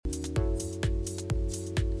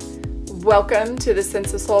Welcome to the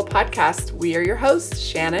Sense of Soul podcast. We are your hosts,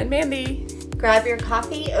 Shanna and Mandy. Grab your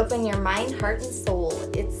coffee, open your mind, heart, and soul.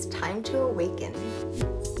 It's time to awaken.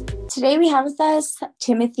 Today we have with us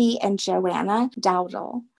Timothy and Joanna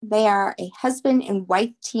Dowdle. They are a husband and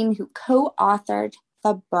wife team who co-authored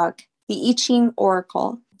the book, The I Ching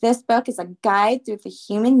Oracle. This book is a guide through the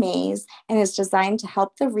human maze and is designed to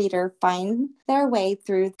help the reader find their way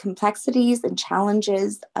through complexities and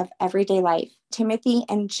challenges of everyday life. Timothy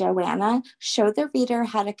and Joanna show the reader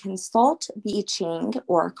how to consult the I Ching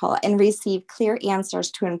Oracle and receive clear answers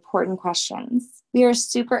to important questions. We are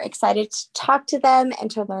super excited to talk to them and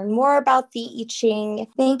to learn more about the I Ching.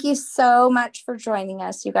 Thank you so much for joining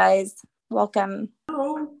us, you guys. Welcome.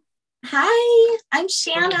 Hello. Hi, I'm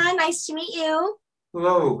Shanna. Nice to meet you.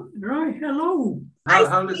 Hello. Right, hello. Nice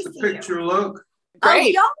How to does the see you. picture look?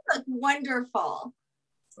 Great. Oh, y'all look wonderful.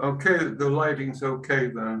 Okay, the lighting's okay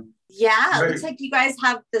then. Yeah, it Great. looks like you guys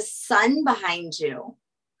have the sun behind you.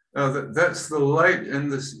 That's the light in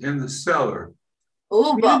the cellar.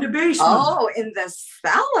 Oh, In the basement. oh, in the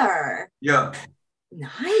cellar. Yeah.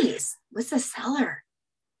 Nice. What's the cellar?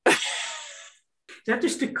 That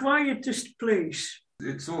is the quietest place.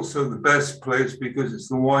 It's also the best place because it's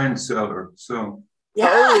the wine cellar. So Yeah.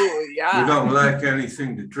 Oh, you yeah. don't lack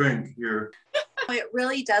anything to drink here. It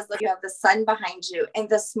really does look, you have the sun behind you. And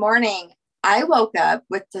this morning, I woke up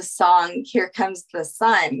with the song, Here Comes the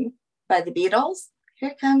Sun by the Beatles.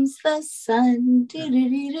 Here comes the sun,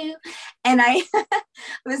 do-do-do-do. And I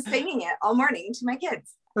was singing it all morning to my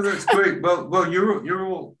kids. Well, that's great. Well, you're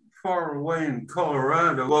all far away in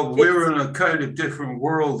Colorado. Well, we're in a kind of different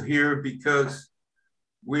world here because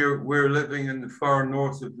we're living in the far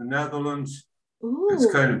north of the Netherlands. Ooh.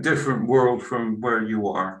 It's kind of different world from where you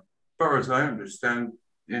are. As far as I understand,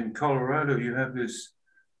 in Colorado, you have this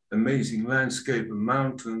amazing landscape of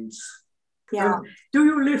mountains. Yeah. Do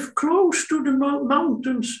you live close to the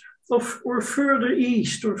mountains or further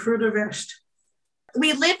east or further west?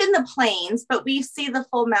 We live in the plains, but we see the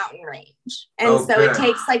full mountain range. And so it Okay.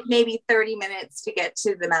 takes like maybe 30 minutes to get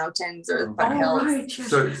to the mountains or the Okay. All foothills. right, yes.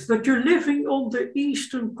 So- But you're living on the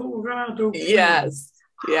eastern Colorado plain. Yes.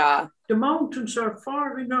 Yeah. The mountains are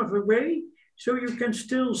far enough away so you can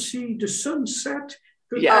still see the sunset,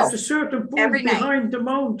 but Yes. at a certain point Every night. behind the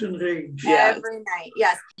mountain range. Yes. Every night.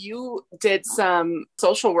 Yes. You did some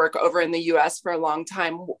social work over in the US for a long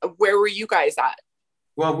time. Where were you guys at?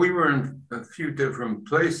 Well, we were in a few different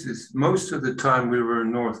places. Most of the time we were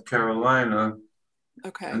in North Carolina,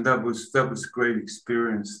 Okay. and that was a great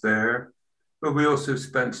experience there. But we also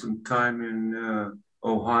spent some time in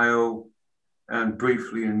Ohio and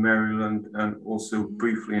briefly in Maryland and also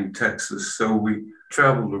briefly in Texas. So we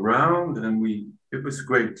traveled around and it was a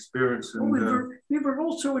great experience. Oh, And we were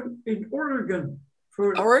also in Oregon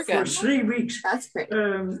for Oregon. 3 weeks. That's great.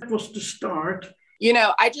 That was the start. You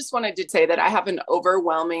know, I just wanted to say that I have an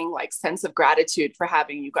overwhelming sense of gratitude for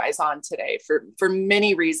having you guys on today for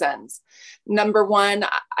many reasons. Number one,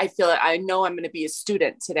 I know I'm going to be a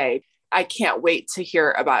student today. I can't wait to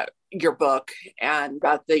hear about your book and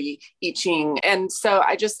about the I Ching. And so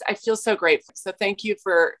I feel so grateful. So thank you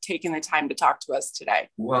for taking the time to talk to us today.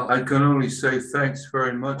 well, I can only say thanks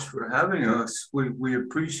very much for having us. We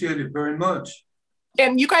appreciate it very much.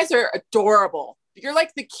 And you guys are adorable. You're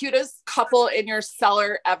like the cutest couple in your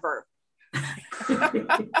cellar ever.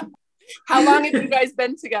 How long have you guys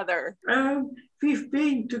been together? We've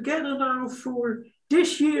been together now for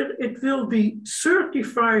this year. It will be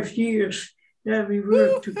 35 years that we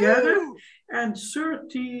work together and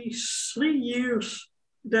 33 years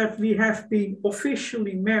that we have been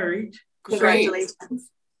officially married. Great. Congratulations.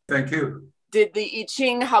 Thank you. Did the I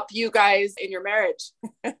Ching help you guys in your marriage?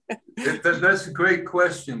 That's a great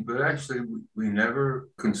question, but actually we never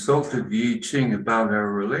consulted the I Ching about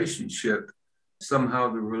our relationship.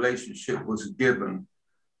 Somehow the relationship was given.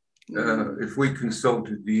 If we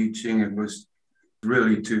consulted the I Ching, it was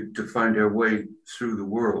really to find our way through the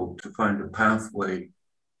world, to find a pathway.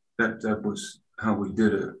 That was how we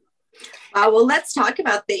did it. Well, let's talk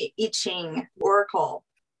about the I Ching Oracle.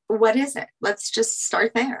 What is it? Let's just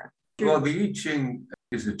start there. Well, the I Ching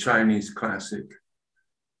is a Chinese classic.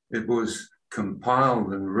 It was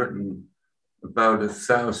compiled and written about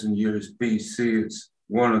 1,000 years BC. It's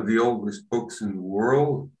one of the oldest books in the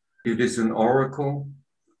world. It is an oracle.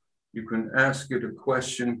 You can ask it a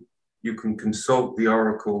question, you can consult the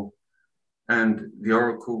oracle, and the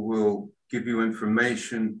oracle will give you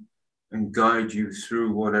information and guide you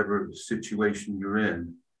through whatever situation you're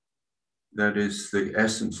in. That is the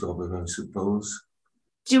essence of it, I suppose.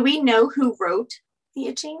 Do we know who wrote the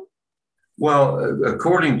I Ching? Well,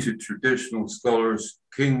 according to traditional scholars,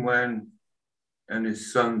 King Wen and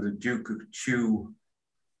his son, the Duke of Chu,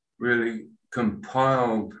 really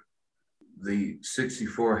compiled the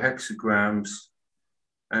 64 hexagrams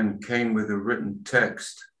and came with a written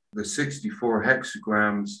text. The 64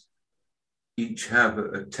 hexagrams each have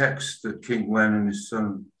a text that King Wen and his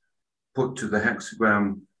son put to the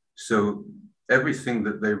hexagram. So everything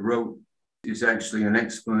that they wrote is actually an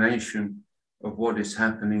explanation of what is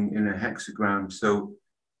happening in a hexagram. So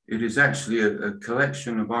it is actually a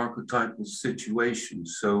collection of archetypal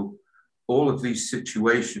situations. So all of these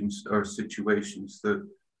situations are situations that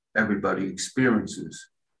everybody experiences.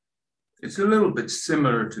 It's a little bit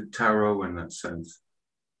similar to tarot in that sense.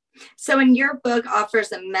 So in your book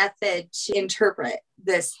offers a method to interpret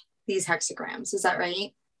these hexagrams, is that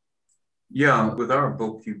right? Yeah, with our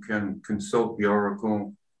book, you can consult the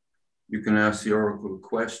oracle. You can ask the oracle a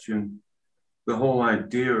question. The whole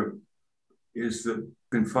idea is that you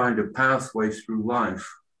can find a pathway through life.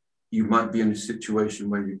 You might be in a situation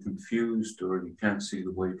where you're confused or you can't see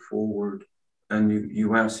the way forward. And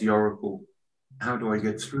you ask the oracle, how do I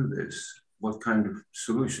get through this? What kind of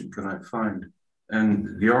solution can I find?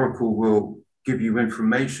 And the oracle will give you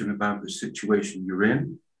information about the situation you're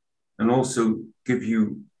in and also give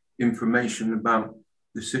you information about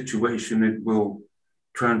the situation it will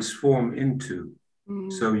transform into.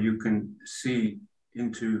 So you can see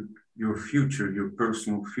into your future, your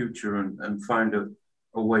personal future, and find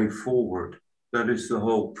a way forward. That is the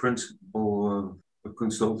whole principle of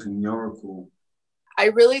consulting the oracle. I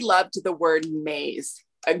really loved the word maze.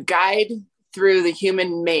 A guide through the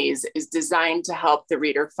human maze is designed to help the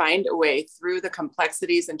reader find a way through the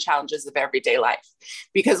complexities and challenges of everyday life.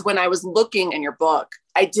 Because when I was looking in your book,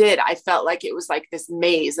 I felt like it was like this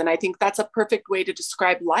maze. And I think that's a perfect way to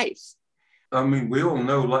describe life. I mean, we all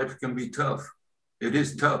know life can be tough. It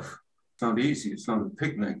is tough. It's not easy. It's not a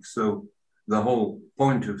picnic. So the whole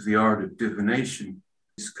point of the art of divination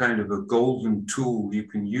is kind of a golden tool you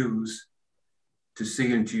can use to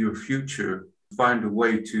see into your future, find a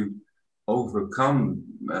way to overcome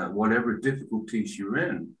whatever difficulties you're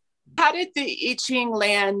in. How did the I Ching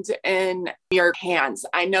land in your hands?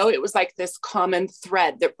 I know it was like this common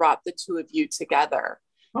thread that brought the two of you together.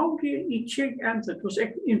 How the I Ching entered was,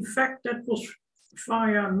 in fact, that was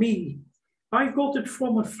via me. I got it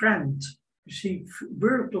from a friend. You see,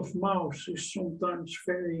 word of mouth is sometimes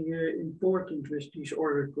very important with these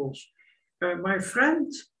oracles. My friend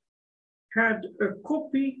had a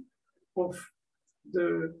copy of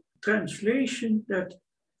the translation that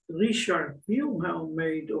Richard Wilhelm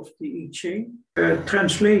made of the I Ching,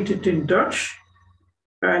 translated in Dutch.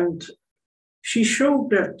 And she showed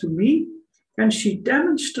that to me, and she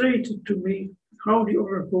demonstrated to me how the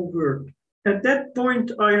oracle worked. At that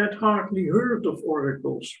point, I had hardly heard of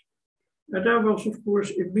oracles. And I was, of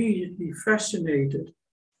course, immediately fascinated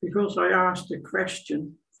because I asked a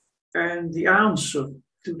question, and the answer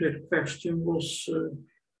to that question was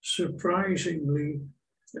surprisingly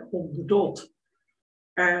on the dot.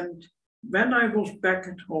 And when I was back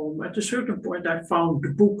at home, at a certain point, I found the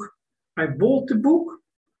book. I bought the book,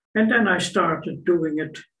 and then I started doing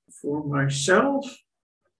it for myself.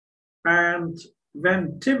 And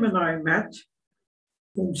when Tim and I met,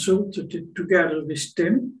 consulted it together with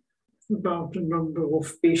Tim about a number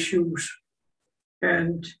of issues.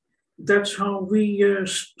 And that's how we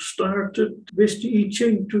started with the I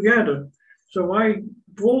Ching together. So I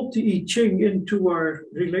brought the I Ching into our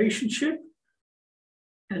relationship,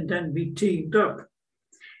 and then we teamed up.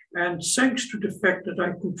 And thanks to the fact that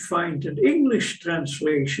I could find an English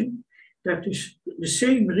translation that is the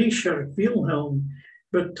same Richard Wilhelm,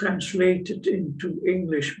 but translated into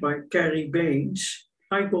English by Carrie Baines,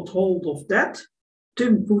 I got hold of that.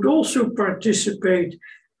 Tim could also participate,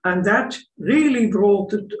 and that really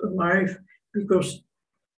brought it alive because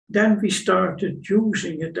then we started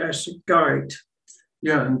using it as a guide.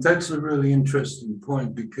 Yeah, and that's a really interesting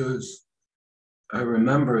point because I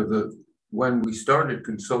remember that when we started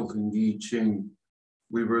consulting the I Ching,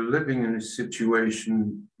 we were living in a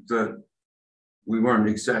situation that we weren't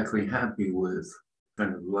exactly happy with,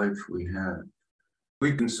 kind of life we had.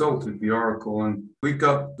 We consulted the oracle and we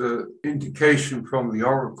got the indication from the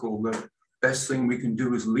oracle that best thing we can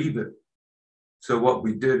do is leave it. So what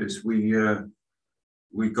we did is we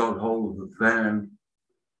got hold of a van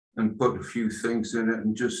and put a few things in it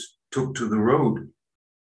and just took to the road.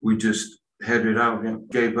 We just headed out and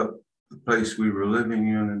gave up the place we were living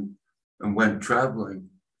in and went traveling.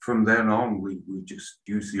 From then on, we just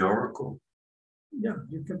used the oracle. Yeah,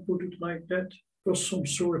 you can put it like that. It was some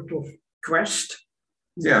sort of quest,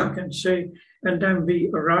 yeah, you can say. And then we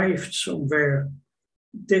arrived somewhere,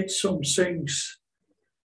 did some things,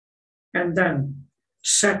 and then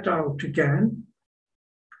set out again.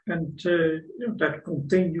 And that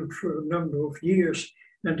continued for a number of years.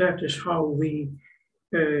 And that is how we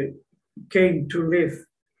came to live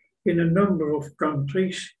in a number of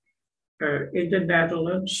countries. In the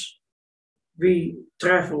Netherlands, we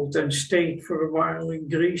traveled and stayed for a while in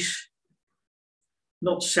Greece,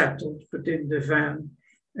 not settled, but in the van.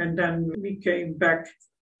 And then we came back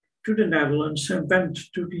to the Netherlands and went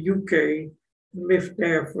to the UK, lived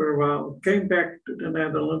there for a while, came back to the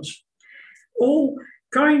Netherlands. All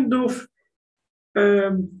kind of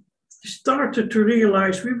started to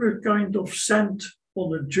realize we were kind of sent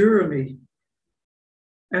on a journey.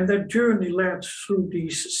 And that journey led through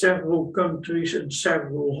these several countries and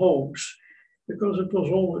several homes, because it was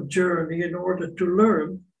all a journey in order to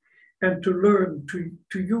learn and to learn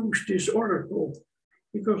to use this oracle.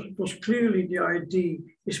 Because it was clearly the idea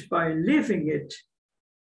is by living it,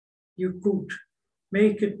 you could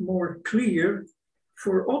make it more clear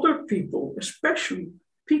for other people, especially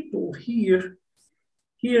people here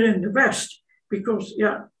in the West. Because,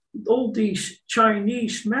 yeah, all these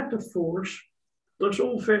Chinese metaphors, that's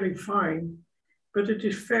all very fine, but it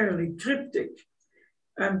is fairly cryptic.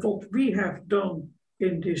 And what we have done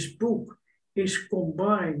in this book is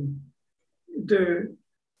combine the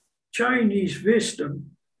Chinese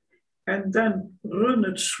wisdom and then run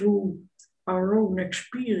it through our own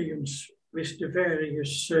experience with the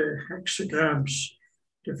various hexagrams,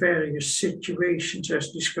 the various situations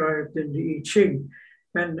as described in the I Ching.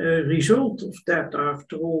 And a result of that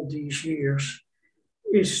after all these years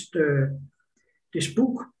is this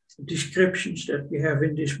book, descriptions that we have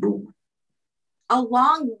in this book.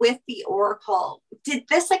 Along with the oracle, did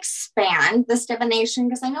this expand this divination?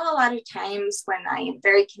 Because I know a lot of times when I am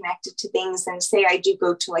very connected to things and say I do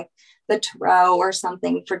go to like the tarot or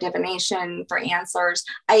something for divination, for answers,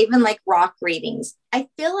 I even like rock readings. I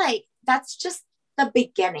feel like that's just the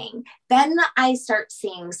beginning. Then I start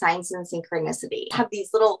seeing signs and synchronicity, have these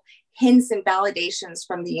little hints and validations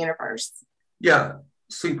from the universe. Yeah,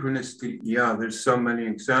 synchronicity. Yeah, there's so many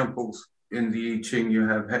examples. In the I Ching, you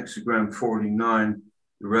have hexagram 49,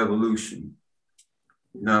 the revolution.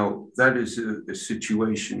 Now, that is a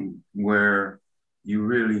situation where you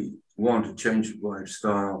really want a change of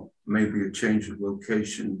lifestyle, maybe a change of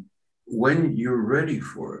location. When you're ready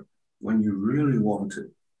for it, when you really want it,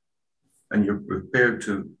 and you're prepared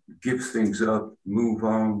to give things up, move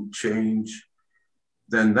on, change,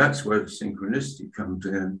 then that's where the synchronicity comes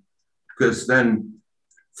in. Because then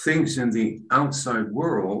things in the outside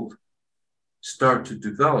world start to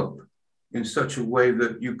develop in such a way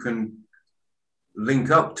that you can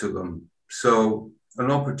link up to them. So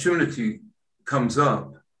an opportunity comes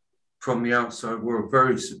up from the outside world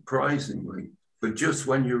very surprisingly, but just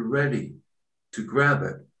when you're ready to grab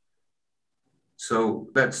it. So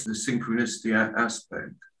that's the synchronicity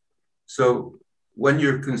aspect. So when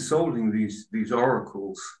you're consulting these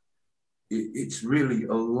oracles, it's really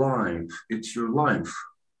alive. It's your life.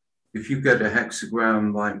 If you get a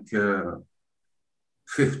hexagram like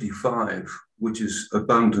 55, which is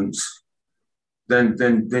abundance,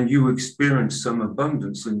 then you experience some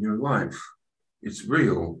abundance in your life. It's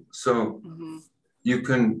real. So you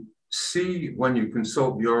can see when you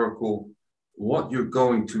consult the oracle what you're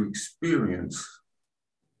going to experience.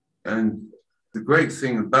 And the great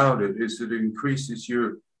thing about it is that it increases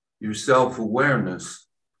your self-awareness,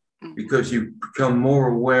 because you become more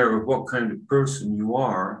aware of what kind of person you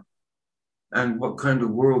are and what kind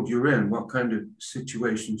of world you're in, what kind of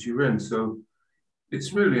situations you're in. So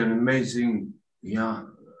it's really an amazing,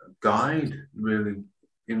 guide, really,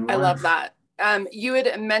 in life. I love that. You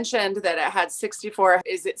had mentioned that it had 64.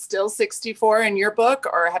 Is it still 64 in your book,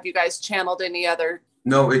 or have you guys channeled any other?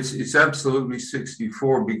 No, it's absolutely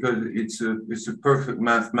 64 because it's a perfect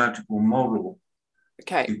mathematical model.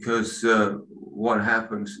 Okay. Because what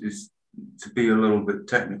happens is, to be a little bit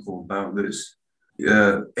technical about this,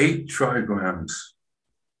 8 trigrams.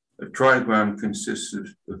 A trigram consists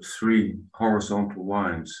of 3 horizontal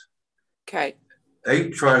lines. Okay.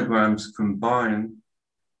 8 trigrams combine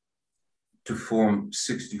to form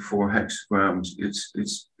 64 hexagrams.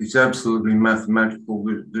 It's absolutely mathematical.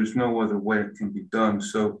 There's no other way it can be done.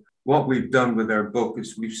 So what we've done with our book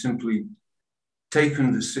is we've simply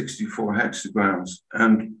taken the 64 hexagrams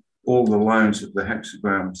and all the lines of the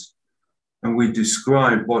hexagrams, and we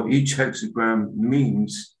describe what each hexagram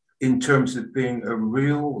means in terms of being a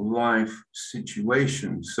real life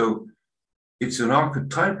situation. So it's an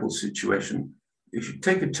archetypal situation. If you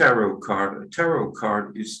take a tarot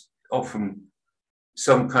card is often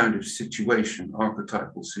some kind of situation,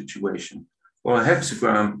 archetypal situation. Well, a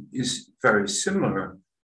hexagram is very similar.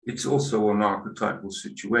 It's also an archetypal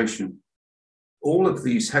situation. all of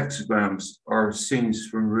these hexagrams are scenes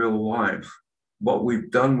from real life. What we've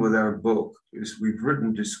done with our book is we've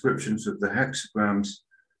written descriptions of the hexagrams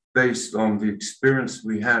based on the experience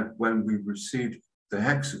we had when we received the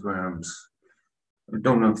hexagrams. I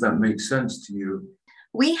don't know if that makes sense to you.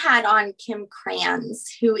 We had on Kim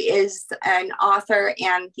Kranz, who is an author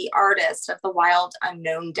and the artist of the Wild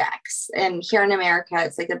Unknown decks. And here in America,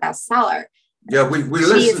 it's like a bestseller. Yeah, we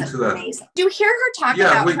listened to that. Amazing. Do you hear her talk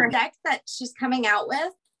about her deck that she's coming out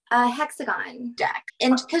with? A hexagon deck.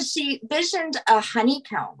 And because she visioned a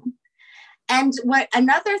honeycomb. And what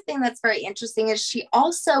another thing that's very interesting is she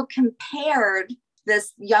also compared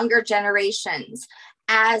this younger generations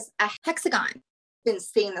as a hexagon. Been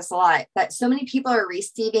seeing this a lot, that so many people are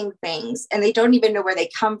receiving things and they don't even know where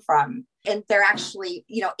they come from, and they're actually,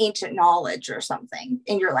 ancient knowledge or something,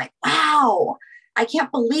 and you're like, wow, I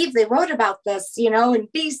can't believe they wrote about this, in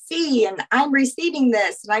BC, and I'm receiving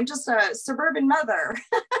this, and I'm just a suburban mother.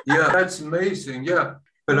 Yeah, that's amazing. Yeah,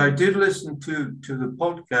 but I did listen to the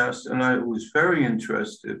podcast, and I was very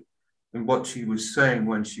interested in what she was saying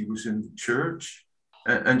when she was in the church,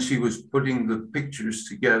 and she was putting the pictures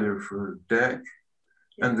together for a deck.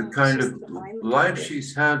 And the kind of life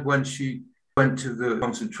she's had when she went to the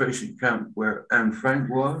concentration camp where Anne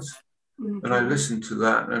Frank was. Mm-hmm. And I listened to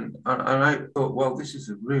that and I thought, well, this is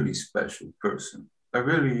a really special person. I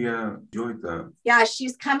really enjoyed that. Yeah,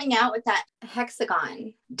 she's coming out with that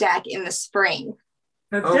hexagon deck in the spring.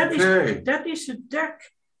 That is a deck.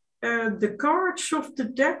 The cards of the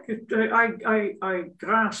deck, I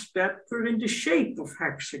grasp that, were in the shape of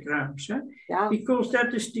hexagrams, yeah. Because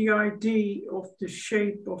that is the idea of the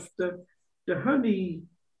shape of the honey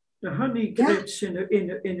grids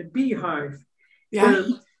in a beehive. Yeah.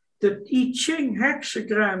 The I Ching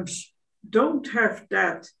hexagrams don't have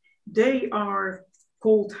that. They are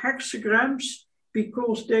called hexagrams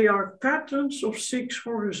because they are patterns of 6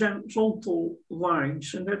 horizontal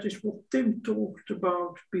lines. And that is what Tim talked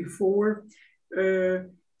about before.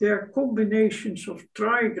 They're combinations of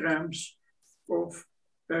trigrams of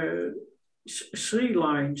 3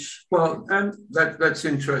 lines. Well, and that's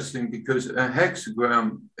interesting because a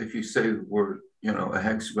hexagram, if you say the word, a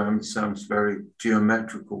hexagram, it sounds very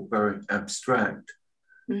geometrical, very abstract.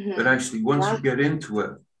 Mm-hmm. But actually, once you get into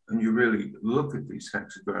it and you really look at these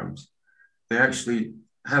hexagrams, they actually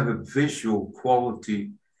have a visual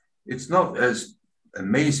quality. It's not as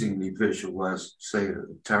amazingly visual as, say, a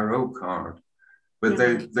tarot card, but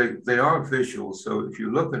they are visual. So if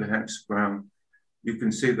you look at a hexagram, you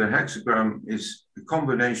can see the hexagram is a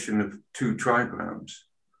combination of 2 trigrams.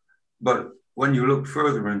 But when you look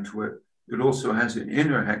further into it, it also has an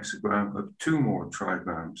inner hexagram of 2 more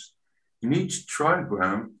trigrams. And each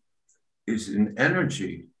trigram is an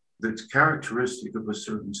energy that's characteristic of a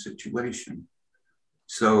certain situation.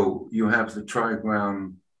 So you have the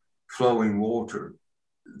trigram flowing water,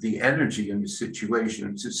 the energy in the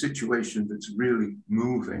situation. It's a situation that's really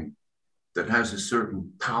moving, that has a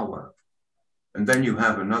certain power. And then you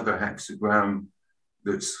have another hexagram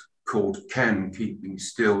that's called Ken, keeping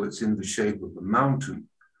still. It's in the shape of a mountain.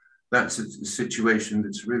 That's a situation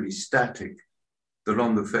that's really static, that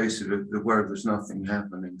on the face of it, where there's nothing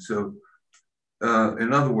happening. So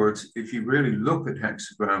in other words, if you really look at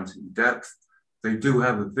hexagrams in depth, they do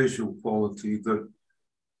have a visual quality that,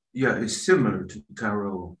 is similar to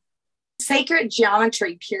tarot. Sacred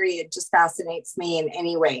geometry, period, just fascinates me in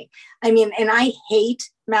any way. I mean, and I hate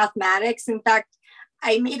mathematics. In fact,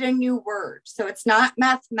 I made a new word. So it's not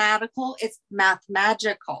mathematical, it's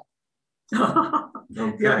mathmagical.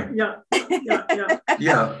 Okay.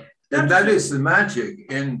 Yeah. And that is the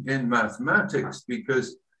magic in mathematics,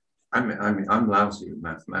 because I mean, I'm lousy at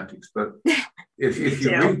mathematics, but if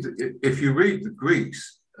you read the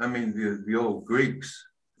Greeks, I mean, the old Greeks,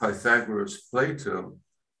 Pythagoras, Plato,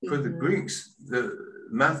 for the Greeks, the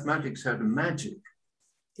mathematics had a magic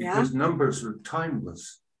because numbers are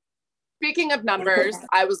timeless. Speaking of numbers,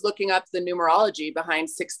 I was looking up the numerology behind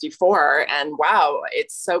 64, and wow,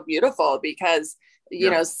 it's so beautiful because, you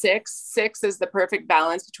know, six is the perfect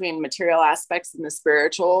balance between material aspects and the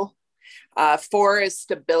spiritual. 4 is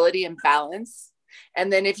stability and balance.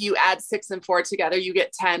 And then if you add 6 and 4 together, you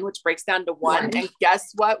get 10, which breaks down to 1. And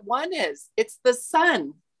guess what 1 is? It's the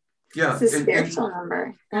sun. Yeah, it's a spiritual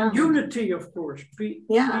number. Unity, of course. Being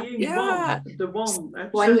one, the one.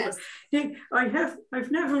 Oneness.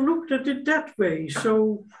 I've never looked at it that way.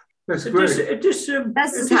 So that's great. It is a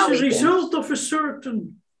result of a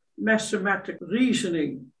certain mathematical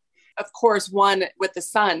reasoning. Of course, 1 with the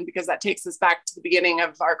sun, because that takes us back to the beginning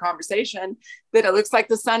of our conversation, that it looks like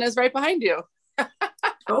the sun is right behind you.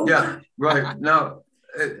 Yeah, right. Now,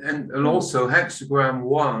 And also hexagram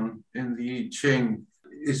 1 in the I Ching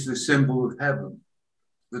is the symbol of heaven,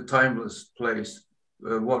 the timeless place,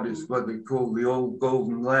 what they call the old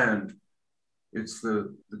golden land. It's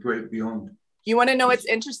the great beyond. You want to know what's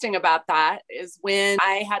interesting about that is when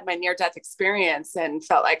I had my near-death experience and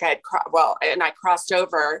felt like I crossed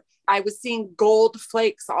over, I was seeing gold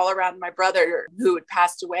flakes all around my brother who had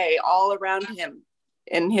passed away, all around him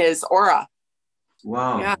in his aura.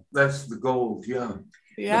 Wow, yeah. That's the gold, yeah.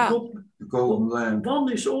 Yeah. The golden land.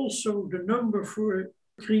 1 is also the number for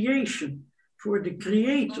creation, for the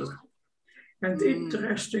creator. And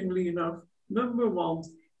interestingly enough, number 1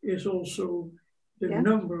 is also the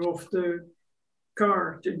number of the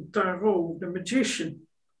card in tarot, the magician,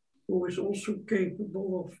 who is also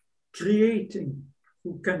capable of creating,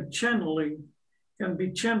 who can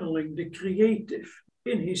be channeling the creative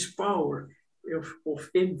in his power of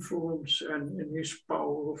influence and in his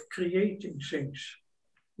power of creating things.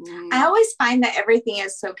 I always find that everything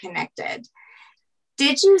is so connected.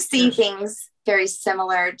 Did you see things very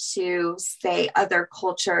similar to, say, other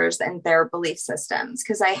cultures and their belief systems?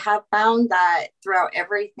 Because I have found that throughout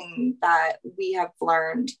everything that we have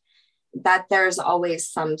learned, that there's always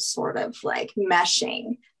some sort of like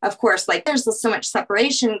meshing. Of course, like there's so much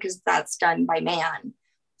separation because that's done by man.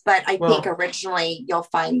 But I think originally you'll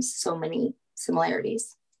find so many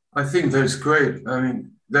similarities. I think that's great. I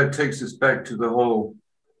mean, that takes us back to the whole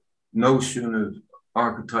notion of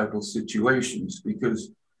archetypal situations,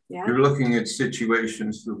 because you're looking at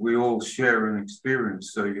situations that we all share and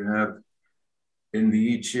experience. So you have, in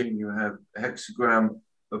the I Ching, you have a hexagram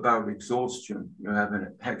about exhaustion, you have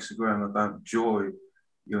a hexagram about joy,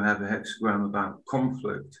 you have a hexagram about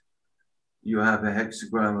conflict, you have a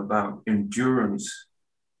hexagram about endurance.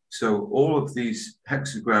 So all of these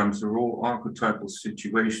hexagrams are all archetypal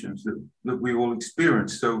situations that we all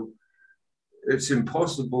experience. So it's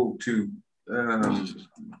impossible to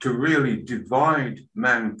really divide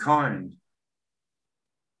mankind.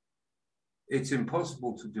 It's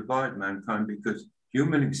impossible to divide mankind because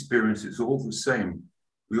human experience is all the same.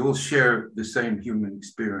 We all share the same human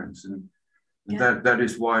experience. And that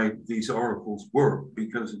is why these oracles work,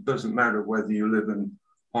 because it doesn't matter whether you live in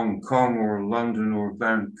Hong Kong or London or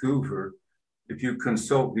Vancouver. If you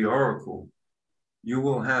consult the oracle, you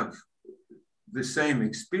will have the same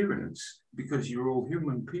experience because you're all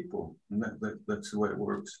human people, and that's the way it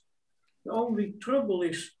works. The only trouble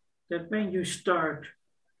is that when you start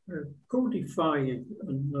codifying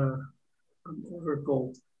an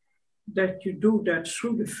oracle, that you do that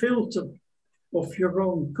through the filter of your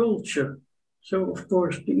own culture. So, of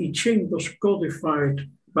course, the I Ching was codified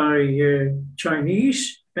by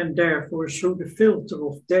Chinese, and therefore through the filter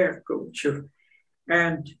of their culture.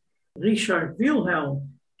 And Richard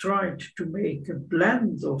Wilhelm tried to make a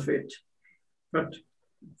blend of it, but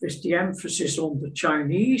with the emphasis on the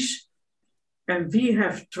Chinese. And we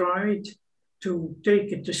have tried to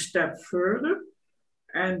take it a step further,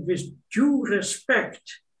 and with due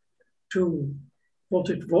respect to what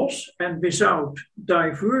it was, and without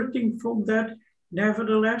diverting from that,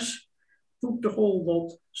 nevertheless, put the whole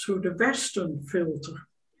lot through the Western filter,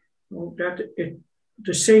 so that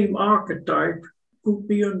the same archetype could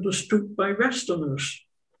be understood by Westerners.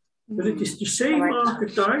 But it is the same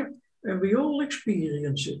archetype, and we all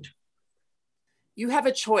experience it. You have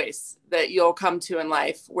a choice that you'll come to in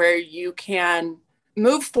life where you can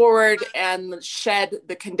move forward and shed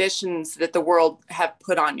the conditions that the world have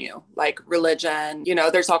put on you, like religion. You know,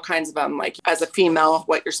 there's all kinds of them, like as a female,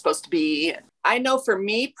 what you're supposed to be. I know for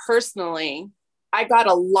me personally, I got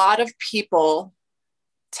a lot of people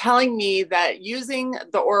telling me that using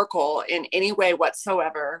the oracle in any way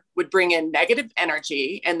whatsoever would bring in negative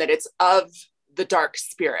energy and that it's of the dark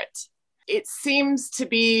spirit. It seems to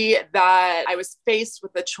be that I was faced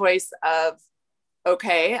with the choice of,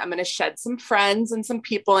 okay, I'm going to shed some friends and some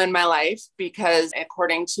people in my life because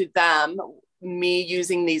according to them, me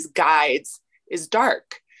using these guides is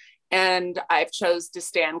dark. And I've chose to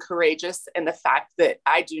stand courageous in the fact that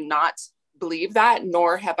I do not believe that,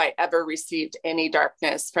 nor have I ever received any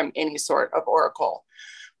darkness from any sort of oracle.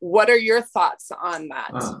 What are your thoughts on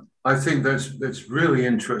that? I think that's really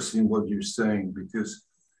interesting what you're saying, because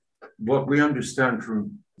what we understand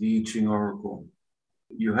from the I Ching oracle,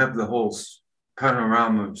 you have the whole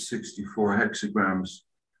panorama of 64 hexagrams.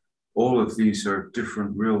 All of these are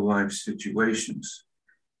different real life situations.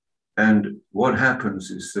 And what happens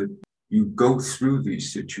is that you go through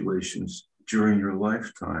these situations during your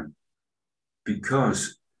lifetime,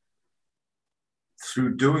 because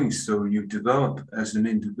through doing so, you develop as an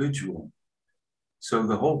individual. So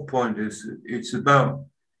the whole point is it's about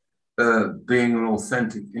being an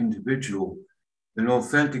authentic individual An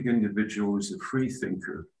authentic individual is a free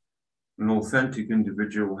thinker. An authentic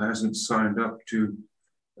individual hasn't signed up to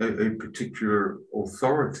a particular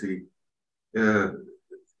authority.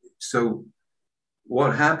 So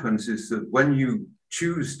what happens is that when you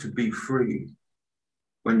choose to be free,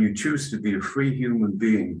 when you choose to be a free human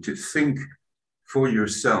being, to think for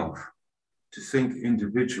yourself, to think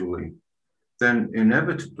individually, then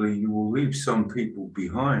inevitably you will leave some people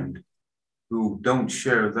behind who don't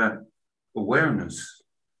share that awareness.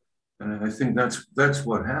 And I think that's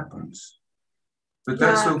what happens. But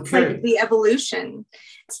that's okay. It's like the evolution.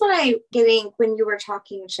 That's what I'm getting when you were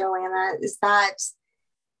talking, Joanna, is that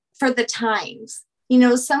for the times, you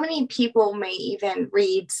know, so many people may even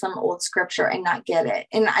read some old scripture and not get it.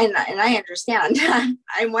 And I understand.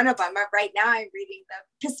 I'm one of them. Right now I'm reading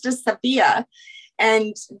the Pistis Sophia.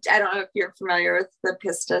 And I don't know if you're familiar with the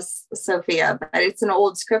Pistis Sophia, but it's an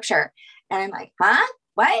old scripture. And I'm like, huh?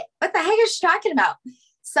 What the heck is she talking about?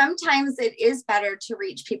 Sometimes it is better to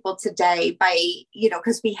reach people today by, you know,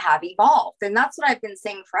 because we have evolved. And that's what I've been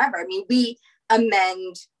saying forever. I mean, we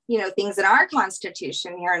amend, you know, things in our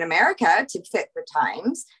Constitution here in America to fit the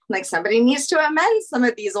times. Like somebody needs to amend some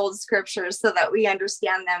of these old scriptures so that we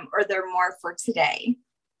understand them, or they're more for today.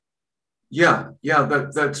 Yeah,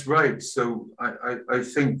 that's right. So I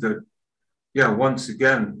think that, once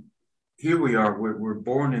again, here we are, we're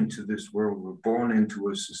born into this world, we're born into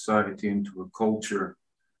a society, into a culture,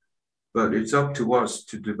 but it's up to us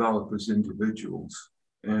to develop as individuals.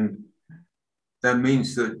 And that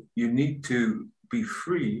means that you need to be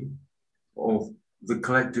free of the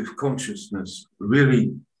collective consciousness,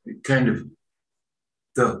 really kind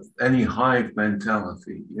of any hive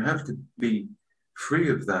mentality. You have to be free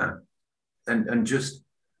of that and just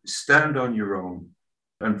stand on your own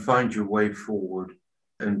and find your way forward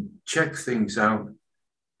and check things out,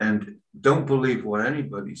 and don't believe what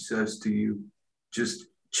anybody says to you. Just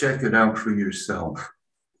check it out for yourself.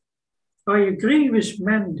 I agree with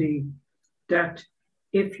Mandy that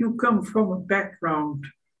if you come from a background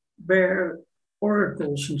where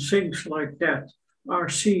oracles and things like that are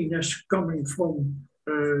seen as coming from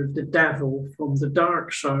the devil, from the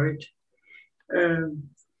dark side,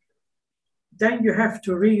 then you have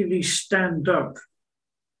to really stand up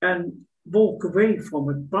and walk away from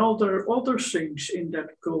it. While there are other things in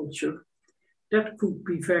that culture that could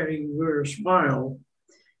be very worthwhile.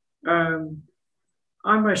 I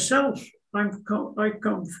myself, I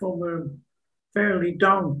come from a fairly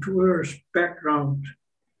down-to-earth background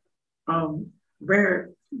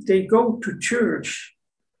where they go to church,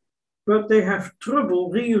 but they have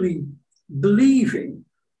trouble really believing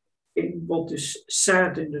in what is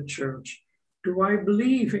said in the church. Do I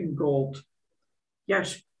believe in God?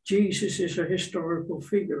 Yes, Jesus is a historical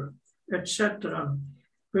figure, etc.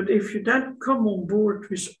 But if you then come on board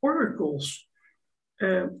with oracles,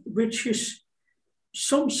 which is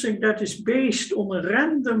something that is based on a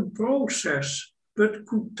random process, but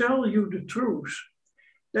could tell you the truth,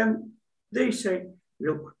 then they say,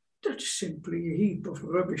 look, that's simply a heap of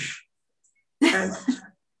rubbish. And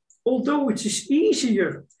although it is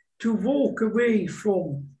easier to walk away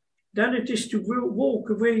from than it is to walk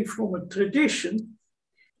away from a tradition,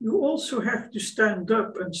 you also have to stand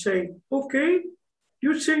up and say, okay,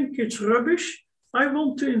 you think it's rubbish, I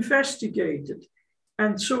want to investigate it.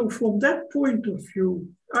 And so from that point of view,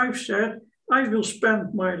 I've said, I will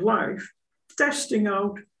spend my life testing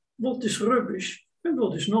out what is rubbish and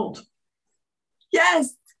what is not.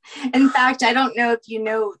 Yes. In fact, I don't know if you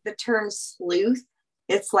know the term sleuth.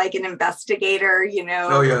 It's like an investigator, you know.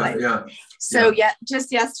 Oh, yeah, like, yeah. So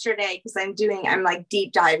just yesterday, because I'm like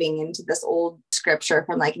deep diving into this old scripture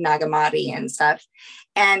from like Nag Hammadi and stuff.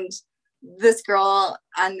 And this girl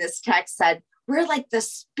on this text said, we're like the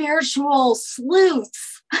spiritual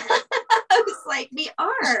sleuths. I was like, we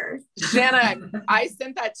are. Jana, I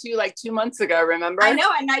sent that to you like 2 months ago, remember? I know,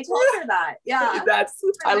 and I told her that. Yeah.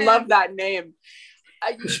 I love that name.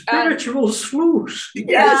 Spiritual sleuths.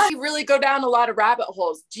 Yeah, you really go down a lot of rabbit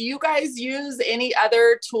holes. Do you guys use any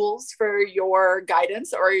other tools for your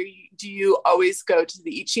guidance, or do you always go to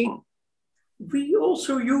the I Ching? We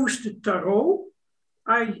also use the tarot.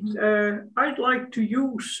 I'd like to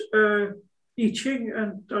use I Ching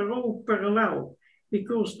and tarot parallel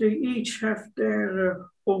because they each have their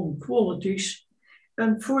own qualities.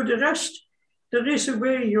 And for the rest, there is a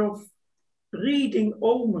way of reading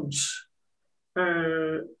omens.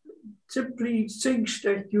 Simply things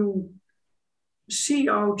that you see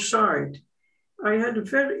outside. I have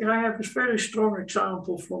a very strong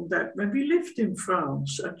example from that. When we lived in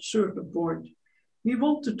France at a certain point, we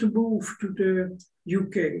wanted to move to the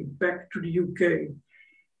UK, back to the UK.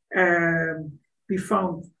 And we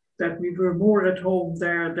found that we were more at home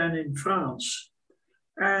there than in France.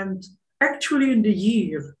 And actually in the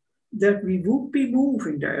year that we would be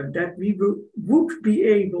moving there, that we would be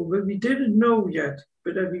able, but we didn't know yet,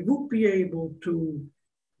 but that we would be able to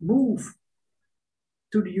move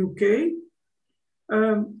to the UK,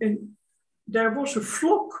 and there was a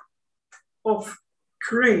flock of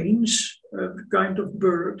cranes, a kind of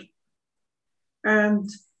bird, and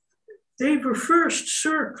they were first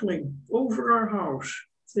circling over our house.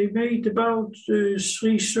 They made about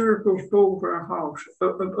 3 circles over our house,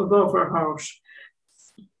 above our house.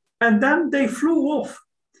 And then they flew off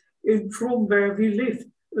from where we lived,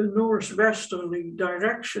 a northwesterly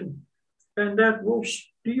direction. And that was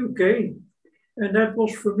the UK. And that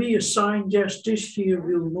was for me a sign, yes, this year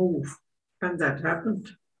we'll move. And that happened.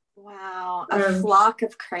 Wow, a flock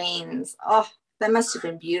of cranes. Oh, that must have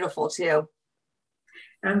been beautiful too.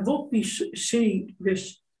 And what we see with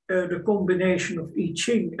the combination of I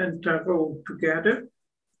Ching and Tarot together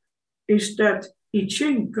is that I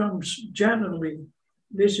Ching comes generally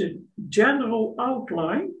with a general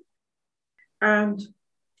outline. And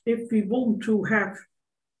if we want to have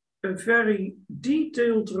a very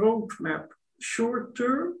detailed roadmap, short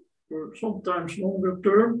term or sometimes longer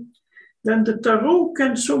term, then the Tarot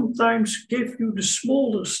can sometimes give you the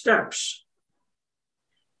smaller steps.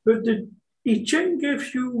 But the I Ching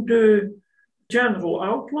gives you the general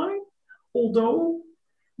outline, although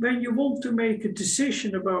when you want to make a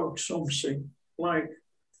decision about something, like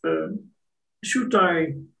should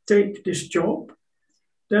I take this job,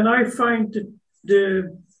 then I find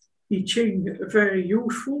the I Ching very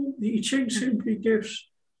useful. The I Ching simply gives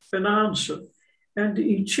an answer. And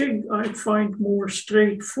the I Ching I find more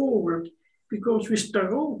straightforward, because with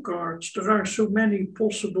tarot cards, there are so many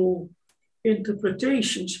possible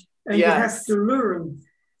interpretations, and you have to learn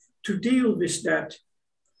to deal with that.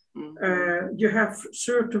 You have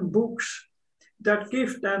certain books that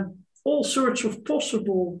give them all sorts of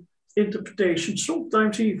possible interpretations,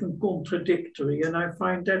 sometimes even contradictory, and I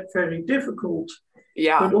find that very difficult.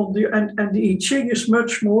 But on the and the I Ching is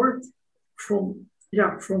much more from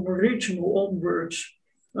original onwards,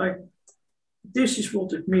 like this is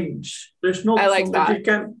what it means. There's not, I like that. You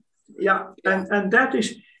can, and that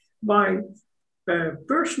is why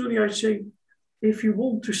personally I say, if you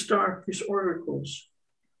want to start with oracles,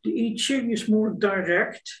 the I Ching is more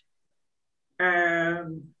direct,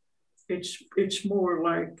 and it's more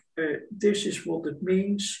like this is what it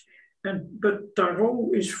means, but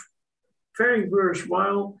Tarot is very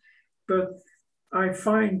worthwhile, but I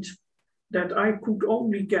find that I could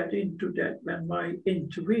only get into that when my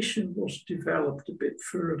intuition was developed a bit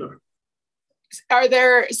further. Are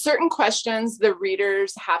there certain questions the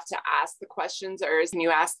readers have to ask the questions, or can you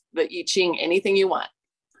ask the I Ching anything you want?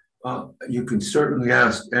 You can certainly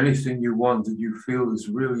ask anything you want that you feel is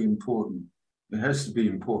really important. It has to be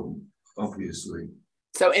important, obviously.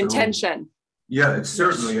 So intention. Yeah, it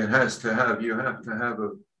certainly it has to have, you have to have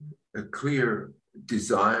a clear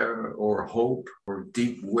desire or hope or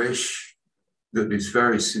deep wish that is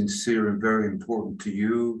very sincere and very important to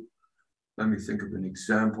you. Let me think of an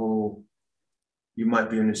example. You might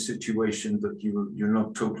be in a situation that you're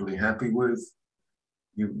not totally happy with.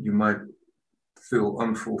 You might feel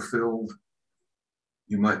unfulfilled.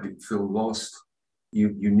 You might feel lost.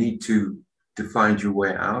 You need to find your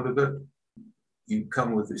way out of it. You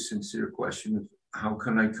come with a sincere question of, how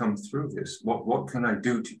can I come through this? What can I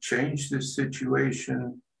do to change this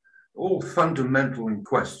situation? All fundamental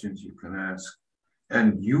questions you can ask.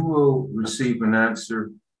 And you will receive an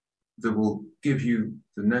answer that will give you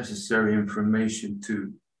the necessary information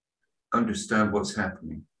to understand what's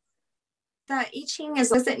happening. The I Ching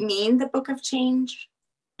does it mean the Book of Change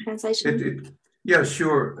translation? Yeah,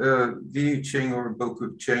 sure. The I Ching or Book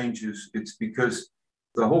of Changes, it's because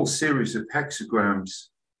the whole series of hexagrams,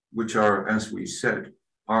 which are, as we said,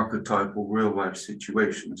 archetypal real-life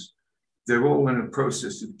situations, they're all in a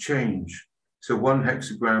process of change. So one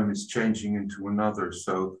hexagram is changing into another.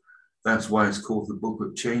 So that's why it's called the Book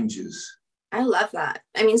of Changes. I love that.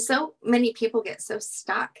 I mean, so many people get so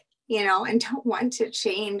stuck, and don't want to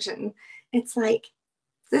change. And it's like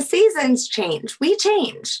the seasons change,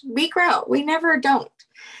 we grow, we never don't.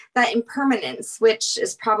 That impermanence, which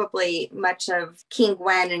is probably much of King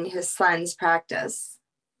Wen and his son's practice.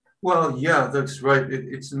 Well, yeah, that's right.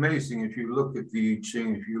 It's amazing if you look at the I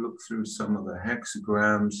Ching, if you look through some of the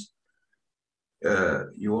hexagrams,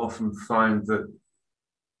 you often find that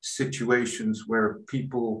situations where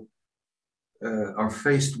people are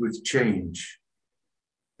faced with change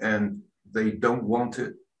and they don't want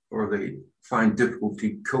it, or they find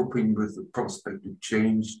difficulty coping with the prospect of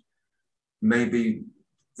change. Maybe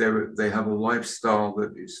they have a lifestyle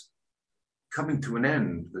that is coming to an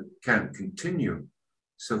end that can't continue.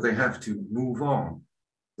 So they have to move on.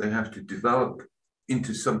 They have to develop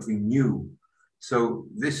into something new. So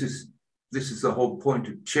this is the whole point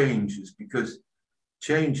of change, is because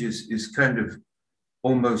change is kind of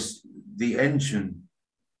almost the engine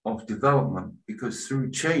of development, because through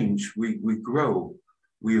change we grow,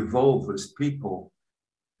 we evolve as people.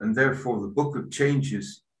 And therefore the Book of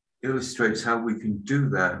Changes illustrates how we can do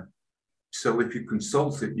that. So if you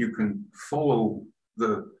consult it, you can follow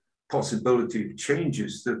the possibility of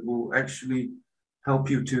changes that will actually help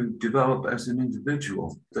you to develop as an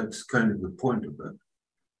individual. That's kind of the point of it.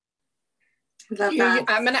 I'm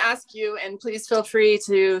going to ask you, and please feel free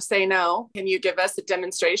to say no. Can you give us a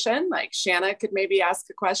demonstration? Like Shanna could maybe ask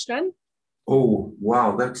a question. Oh,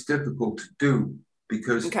 wow, that's difficult to do,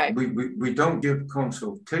 because we don't give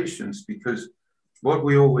consultations, because what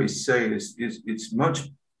we always say is it's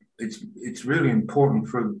really important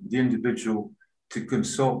for the individual to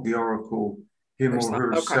consult the oracle, him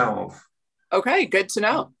or herself. Okay, good to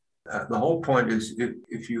know. The whole point is,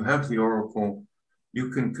 if you have the oracle, you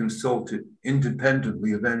can consult it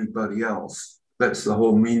independently of anybody else. That's the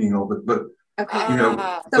whole meaning of it. But you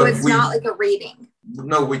know, so it's not like a reading.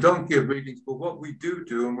 No, we don't give readings. But what we do,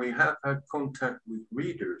 and we have had contact with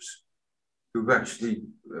readers who've actually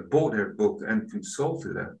bought our book and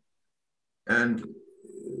consulted it, and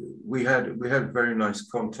we had very nice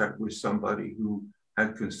contact with somebody who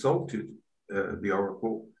had consulted the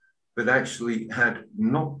oracle, but actually had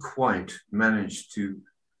not quite managed to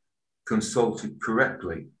consult it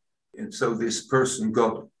correctly. And so this person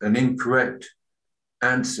got an incorrect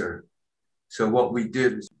answer. So what we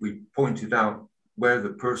did is we pointed out where the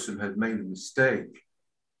person had made a mistake.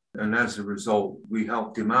 And as a result, we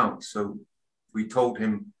helped him out. So we told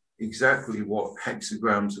him exactly what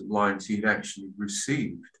hexagrams of lines he'd actually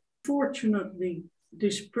received. Fortunately,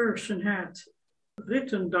 this person had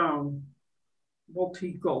written down what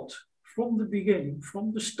he got from the beginning,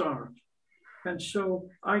 from the start. And so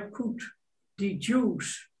I could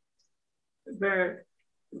deduce where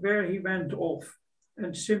he went off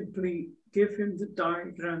and simply give him the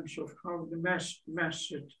diagrams of how the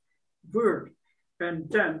message worked. And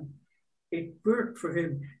then it worked for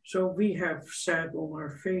him. So we have said on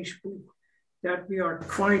our Facebook that we are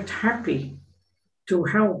quite happy to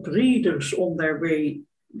help readers on their way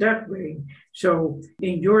that way. So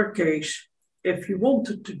in your case, if you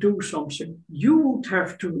wanted to do something, you would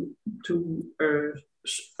have to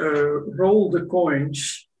roll the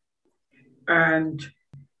coins, and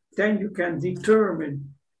then you can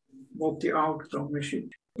determine what the outcome is.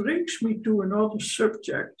 It brings me to another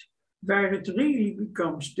subject where it really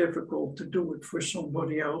becomes difficult to do it for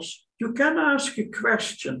somebody else. You can ask a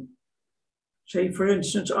question. Say, for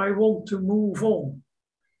instance, I want to move on.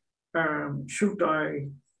 Should I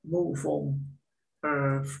move on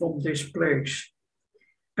from this place?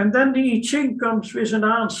 And then the I Ching comes with an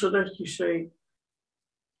answer that you say,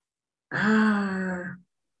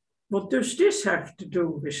 what does this have to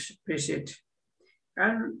do with it?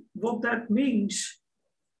 And what that means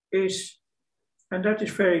is, and that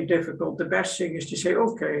is very difficult, the best thing is to say,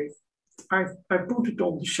 okay, I put it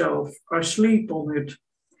on the shelf, I sleep on it.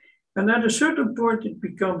 And at a certain point it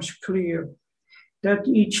becomes clear that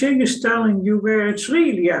the I Ching is telling you where it's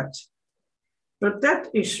really at. But that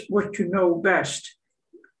is what you know best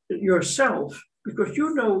yourself, because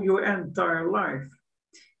you know your entire life.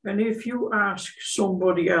 And if you ask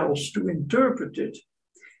somebody else to interpret it,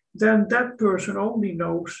 then that person only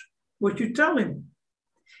knows what you tell him.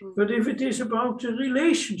 But if it is about a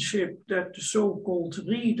relationship that the so-called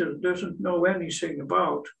reader doesn't know anything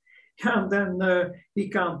about, then he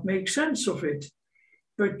can't make sense of it.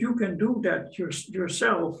 But you can do that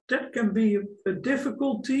yourself. That can be a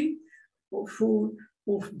difficulty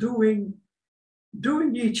of doing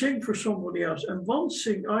the I Ching for somebody else. And one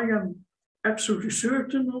thing I am absolutely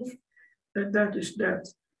certain of, and that is that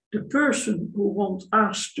the person who wants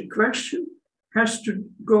asked the question has to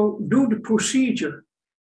go do the procedure,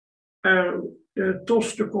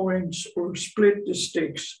 toss the coins or split the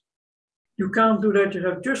sticks. You can't do that. You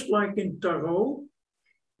have, just like in tarot,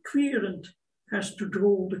 querent has to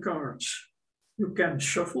draw the cards. You can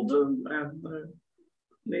shuffle them and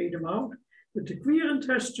lay them out, but the querent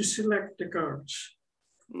has to select the cards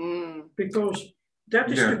because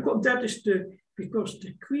because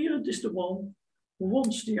the querent is the one who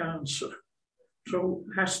wants the answer, so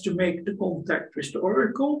has to make the contact with the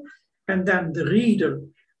oracle, and then the reader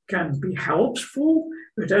can be helpful,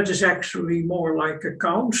 but that is actually more like a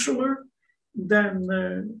counselor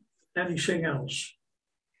than anything else.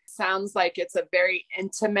 Sounds like it's a very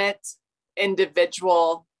intimate,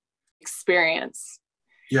 individual experience.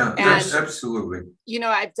 Yeah, And, absolutely. You know,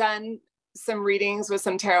 I've done some readings with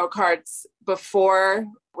some tarot cards before,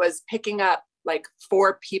 was picking up like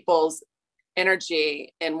 4 people's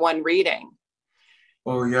energy in one reading.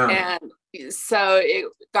 Oh, yeah. And so it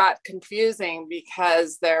got confusing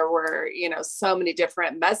because there were, you know, so many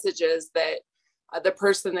different messages that the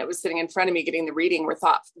person that was sitting in front of me getting the reading were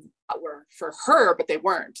for her, but they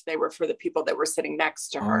weren't. They were for the people that were sitting next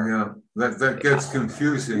to her. Oh, yeah. That gets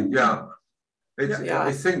confusing. Yeah.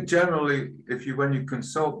 I think generally, when you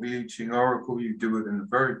consult the I Ching Oracle, you do it in a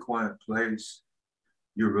very quiet place.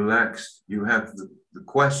 You're relaxed. You have the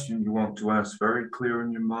question you want to ask very clear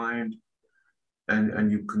in your mind,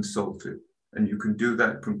 and you consult it. And you can do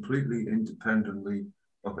that completely independently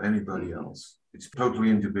of anybody else. It's totally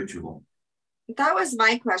individual. That was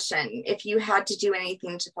my question. If you had to do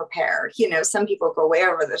anything to prepare, you know, some people go way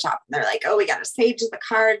over the top and they're like, oh, we got to sage the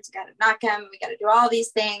cards, we got to knock them, we got to do all these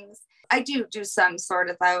things. I do some sort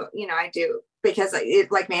of, you know, I do, because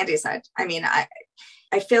like Mandy said, I mean,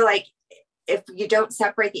 I feel like if you don't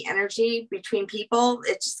separate the energy between people,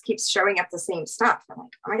 it just keeps showing up the same stuff. I'm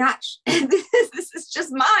like, oh my gosh, this is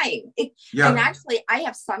just mine. And actually, I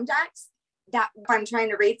have some decks that if I'm trying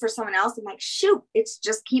to read for someone else, I'm like, shoot,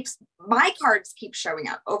 my cards keep showing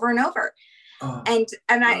up over and over. Oh, and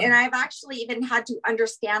I've actually even had to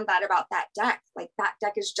understand that about that deck. Like, that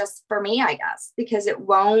deck is just for me, I guess, because it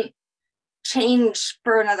won't change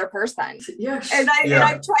for another person. Yes. And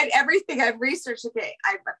I've tried everything. I've researched it.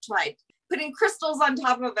 I've tried putting crystals on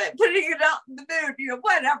top of it, putting it out in the moon, you know,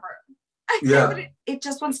 whatever. But it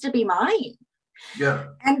just wants to be mine. Yeah.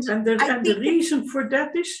 And the reason for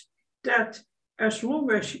that is that as long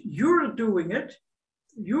as you're doing it,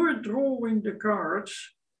 you're drawing the cards,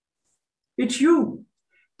 it's you.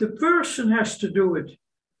 The person has to do it.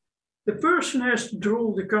 The person has to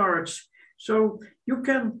draw the cards. So you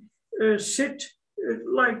can sit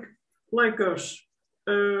like us,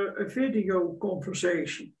 a video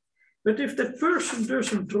conversation. But if that person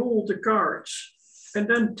doesn't draw the cards and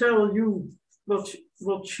then tell you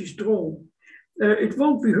what she's drawn, it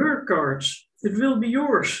won't be her cards. It will be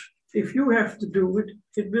yours. If you have to do it,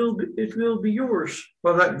 it will be yours.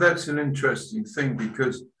 Well, that's an interesting thing,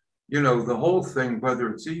 because, you know, the whole thing, whether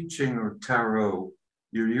it's I Ching or tarot,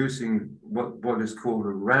 you're using what is called a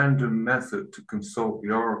random method to consult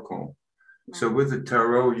the oracle. Right. So with the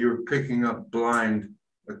tarot, you're picking up blind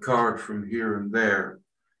a card from here and there.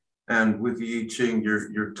 And with the I Ching,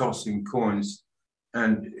 you're tossing coins.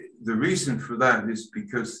 And the reason for that is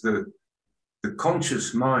because the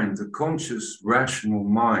conscious mind, the conscious rational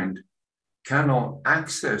mind, cannot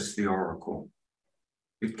access the oracle.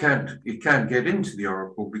 It can't get into the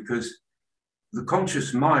oracle because the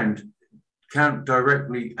conscious mind can't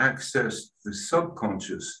directly access the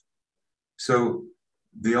subconscious. So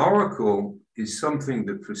the oracle is something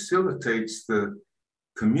that facilitates the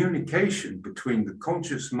communication between the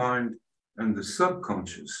conscious mind and the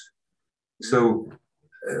subconscious. So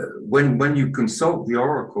when you consult the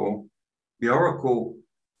oracle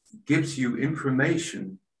gives you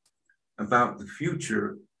information about the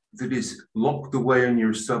future that is locked away in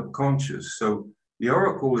your subconscious. So the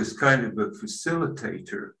oracle is kind of a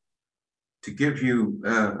facilitator to give you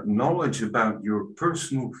knowledge about your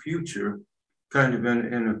personal future, kind of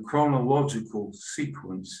in a chronological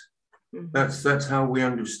sequence. Mm-hmm. That's how we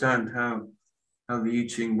understand how the I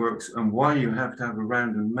Ching works, and why you have to have a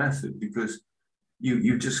random method, because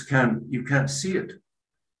you just can't see it.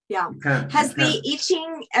 Yeah. Has the I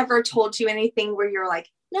Ching ever told you anything where you're like,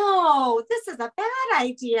 no, this is a bad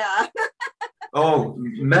idea? Oh,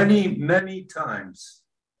 many times.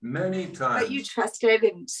 Many times. But you trusted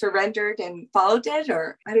and surrendered and followed it,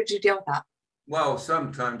 or how did you deal with that? Well,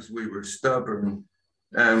 sometimes we were stubborn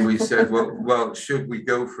and we said, well, should we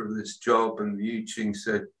go for this job? And the I Ching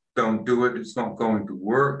said, don't do it. It's not going to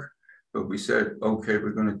work. But we said, okay,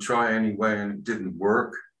 we're going to try anyway. And it didn't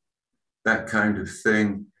work, that kind of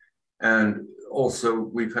thing. And also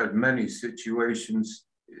we've had many situations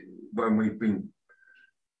when we've been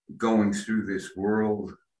going through this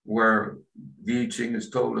world where the I Ching has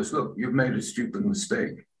told us, look, you've made a stupid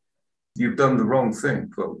mistake. You've done the wrong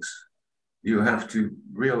thing, folks. You have to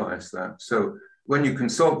realize that. So when you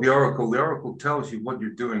consult the oracle tells you what you're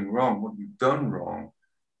doing wrong, what you've done wrong,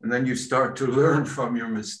 and then you start to learn from your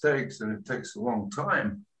mistakes, and it takes a long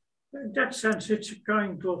time. In that sense, it's a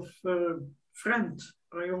kind of friend.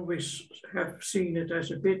 I always have seen it as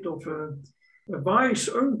a bit of a wise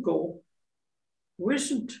uncle who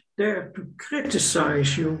isn't there to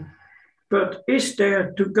criticize you, but is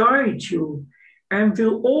there to guide you and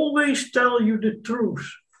will always tell you the truth,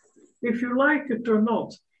 if you like it or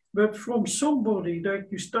not, but from somebody that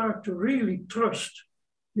you start to really trust.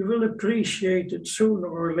 You will appreciate it sooner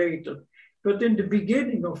or later. But in the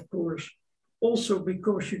beginning, of course, also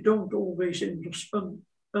because you don't always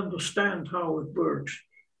understand how it works.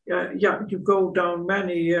 You go down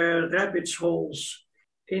many rabbit holes.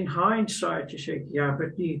 In hindsight, you say, yeah,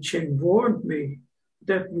 but the I Ching warned me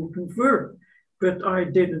that wouldn't work. But I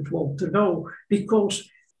didn't want to know, because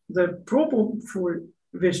the problem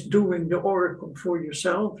with doing the oracle for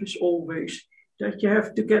yourself is always that you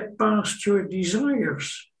have to get past your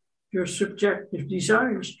desires, your subjective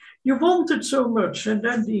desires. You want it so much, and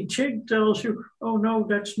then the I Ching tells you, oh no,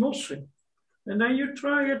 that's nothing. And then you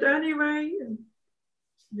try it anyway, and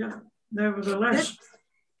nevertheless.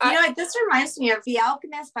 This reminds me of The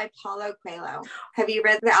Alchemist by Paulo Coelho. Have you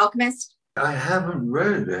read The Alchemist? I haven't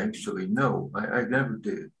read it, actually. No, I never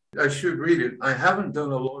did. I should read it. I haven't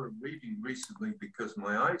done a lot of reading recently because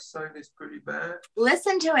my eyesight is pretty bad.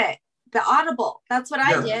 Listen to it. The Audible. That's what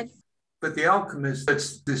I did. But The Alchemist,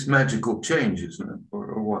 that's this magical change, isn't it?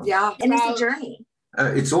 Or what? Yeah, and it's a journey.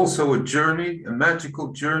 It's also a journey, a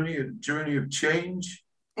magical journey, a journey of change.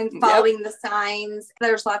 And following the signs.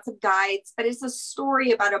 There's lots of guides, but it's a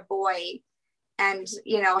story about a boy and,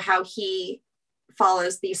 how he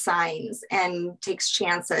follows these signs and takes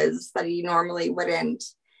chances that he normally wouldn't,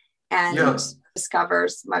 and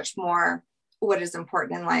discovers much more what is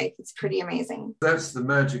important in life. It's pretty amazing. That's the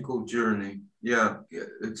magical journey. Yeah,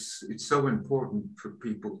 it's so important for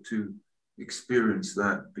people to experience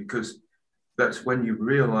that, because that's when you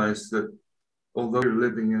realize that although you're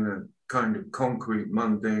living in a kind of concrete,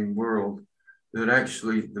 mundane world, that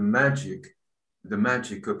actually the magic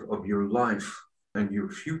of your life and your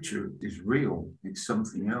future is real. It's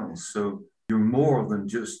something else. So you're more than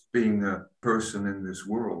just being a person in this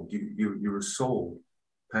world. You're a soul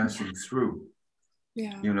passing through.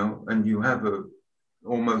 Yeah. And you have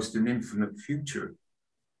almost an infinite future.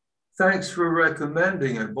 Thanks for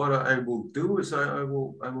recommending it. What I will do is I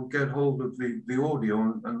will get hold of the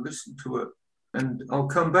audio and listen to it, and I'll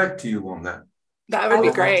come back to you on that. That would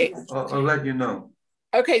be great. I'll let you know.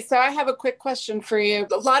 Okay, so I have a quick question for you.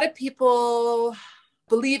 A lot of people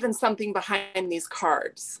believe in something behind these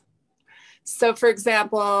cards. So for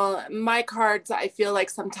example, my cards, I feel like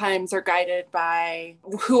sometimes are guided by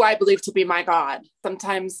who I believe to be my God.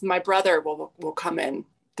 Sometimes my brother will come in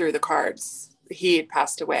through the cards. He had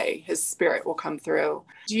passed away. His spirit will come through.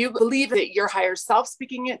 Do you believe that your higher self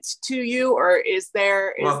speaking it to you, or is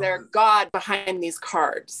there God behind these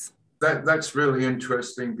cards? That's really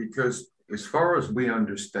interesting, because as far as we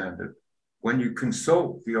understand it, when you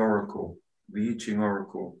consult the oracle, the I Ching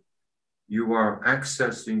oracle, you are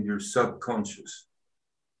accessing your subconscious.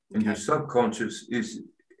 And your subconscious is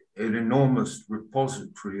an enormous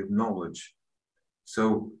repository of knowledge.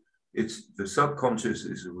 So the subconscious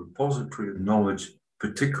is a repository of knowledge,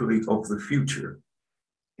 particularly of the future.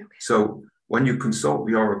 So when you consult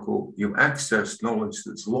the oracle, you access knowledge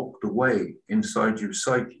that's locked away inside your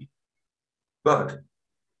psyche. But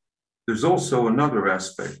there's also another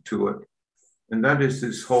aspect to it, and that is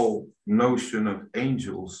this whole notion of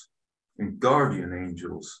angels and guardian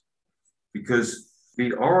angels, because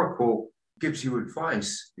the oracle gives you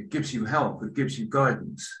advice, it gives you help, it gives you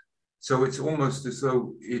guidance. So it's almost as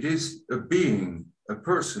though it is a being, a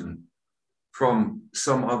person from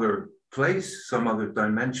some other place, some other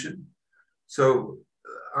dimension. So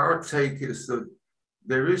our take is that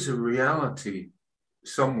there is a reality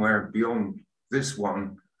somewhere beyond this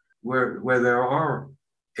one where there are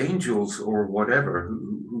angels or whatever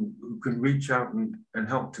who can reach out and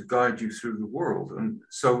help to guide you through the world. And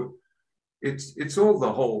so it's all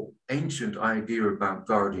the whole ancient idea about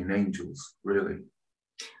guardian angels, really.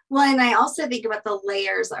 Well, and I also think about the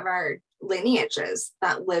layers of our lineages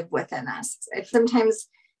that live within us. Sometimes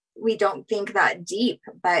we don't think that deep,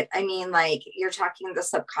 but I mean, like you're talking the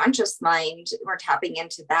subconscious mind, we're tapping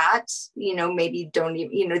into that, maybe don't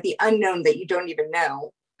even, the unknown that you don't even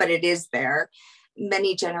know, but it is there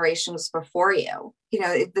many generations before you.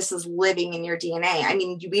 This is living in your DNA. I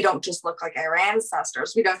mean, we don't just look like our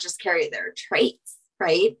ancestors. We don't just carry their traits,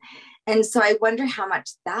 right? And so I wonder how much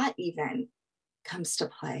that even comes to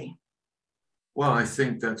play. Well, I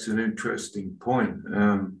think that's an interesting point.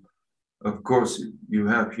 Of course, you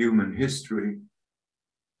have human history,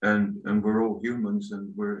 and we're all humans,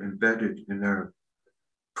 and we're embedded in our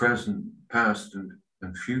present, past,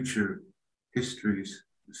 and future histories.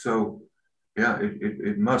 So, yeah,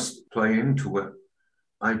 it must play into it.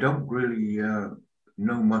 I don't really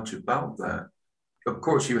know much about that. Of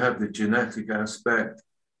course, you have the genetic aspect.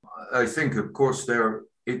 I think, of course,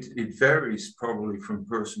 it varies probably from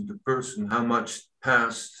person to person how much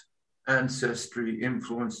past ancestry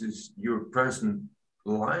influences your present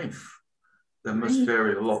life. that must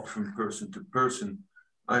vary a lot from person to person.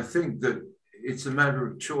 I think that it's a matter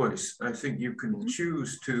of choice. I think you can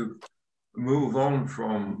choose to move on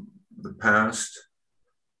from the past,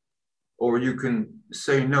 or you can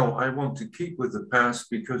say, no, I want to keep with the past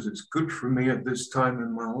because it's good for me at this time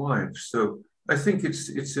in my life. So I think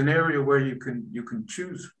it's an area where you can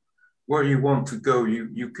choose where you want to go.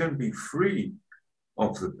 You can be free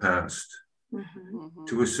of the past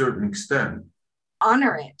to a certain extent.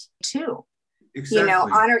 Honor it too. Exactly. You know,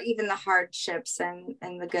 honor even the hardships and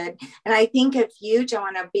the good. And I think of you,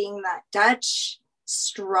 Joanna, being that Dutch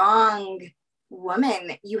strong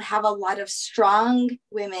woman, you have a lot of strong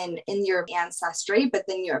women in your ancestry, but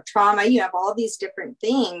then you have trauma, you have all these different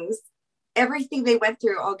things. Everything they went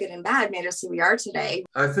through, all good and bad, made us who we are today.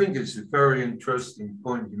 I think it's a very interesting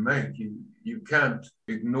point you make. You can't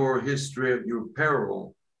ignore history at your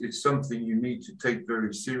peril. It's something you need to take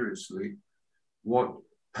very seriously. What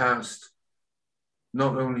past,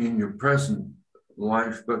 not only in your present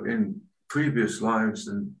life, but in previous lives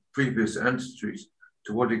and previous ancestries,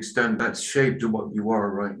 to what extent that's shaped to what you are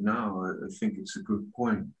right now. I think it's a good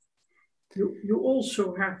point. You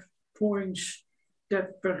also have points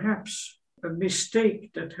that perhaps a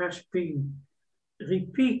mistake that has been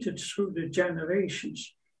repeated through the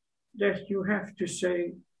generations, that you have to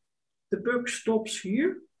say, the buck stops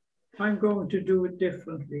here, I'm going to do it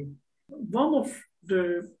differently. One of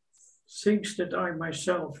the things that I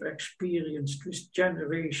myself experienced with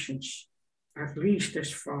generations, at least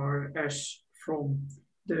as far as from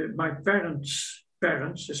my parents,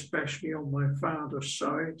 especially on my father's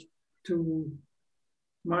side, to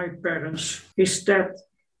my parents, is that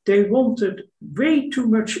they wanted way too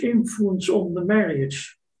much influence on the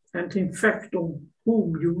marriage and in fact on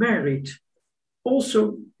whom you married.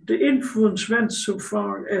 Also, the influence went so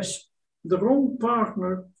far as the wrong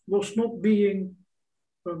partner was not being,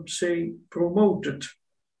 say, promoted,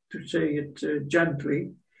 to say it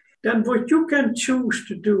gently. Then what you can choose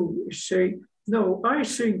to do is say, no, I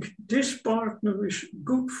think this partner is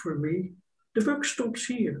good for me. The buck stops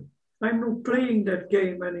here. I'm not playing that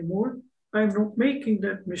game anymore. I'm not making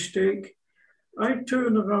that mistake. I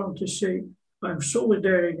turn around to say, I'm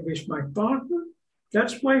solidary with my partner.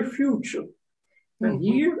 That's my future. And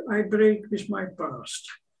here I break with my past.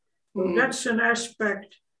 So that's an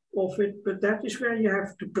aspect of it, but that is where you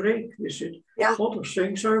have to break with it. Yeah. Other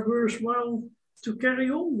things are worthwhile to carry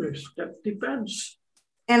on with. That depends.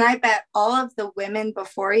 And I bet all of the women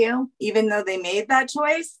before you, even though they made that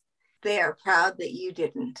choice, they are proud that you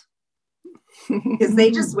didn't. Because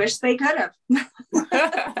they just wish they could have.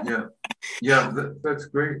 That's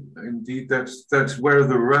great. Indeed, that's where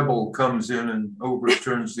the rebel comes in and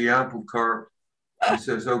overturns the apple cart and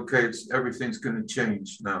says, okay, everything's going to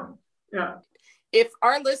change now. Yeah. If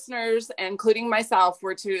our listeners, including myself,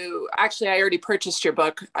 were to, actually, I already purchased your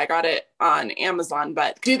book. I got it on Amazon,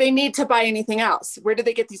 but do they need to buy anything else? Where do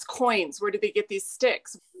they get these coins? Where do they get these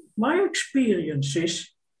sticks? My experience is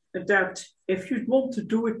that if you want to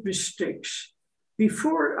do it with sticks,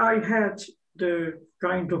 before I had the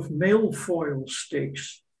kind of milfoil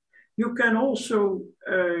sticks, you can also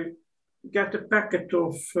get a packet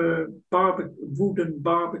of wooden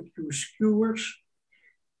barbecue skewers,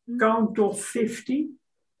 count off 50,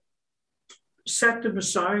 set them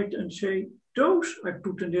aside and say, those, I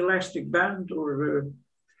put an elastic band or a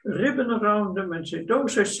ribbon around them and say,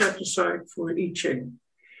 those I set aside for eating.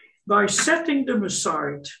 By setting them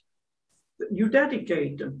aside, you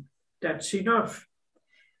dedicate them. That's enough.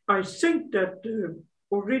 I think that the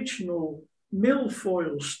original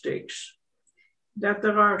milfoil sticks, that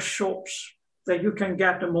there are shops that you can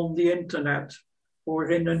get them on the internet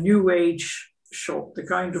or in a new age shop, the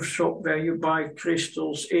kind of shop where you buy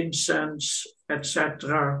crystals, incense,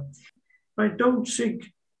 etc. I don't think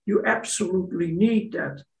you absolutely need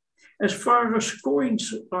that. As far as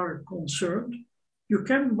coins are concerned, you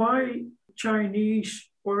can buy Chinese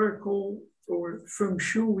oracle or feng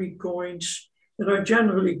shui coins that are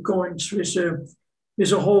generally coins with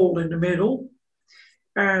a hole in the middle,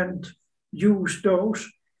 and use those.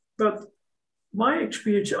 But my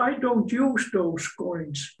experience, I don't use those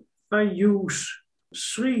coins. I use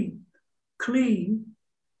 3 clean.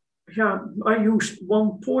 I used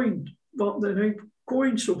 1 point, but the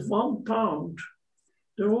coins of £1.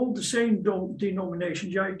 They're all the same denomination.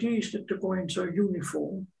 The idea is that the coins are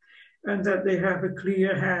uniform and that they have a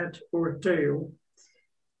clear head or tail.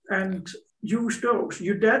 And use those.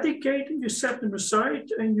 You dedicate them, you set them aside,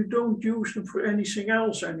 and you don't use them for anything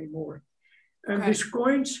else anymore. And these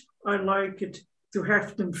coins, I like it to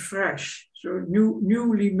have them fresh, so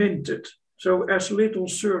newly minted, so as little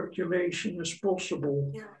circulation as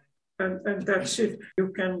possible. Yeah. and that's it.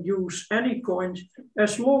 You can use any coins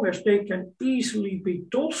as long as they can easily be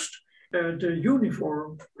tossed, the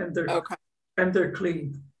uniform, and they're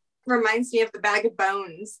clean. Reminds me of the bag of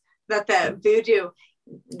bones that the voodoo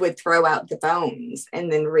would throw out the bones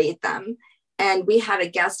and then read them. And we had a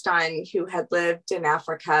guest on who had lived in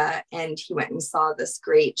Africa, and he went and saw this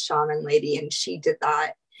great shaman lady, and she did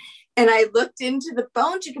that. And I looked into the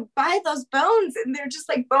bones. You could buy those bones, and they're just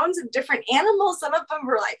like bones of different animals. Some of them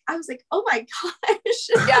were like, I was like, oh my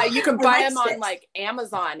gosh. Yeah, you can buy them on like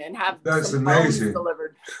Amazon and have some bones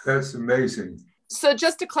delivered. That's amazing. So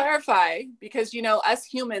just to clarify, because, you know, us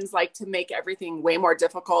humans like to make everything way more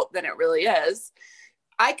difficult than it really is.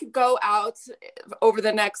 I could go out over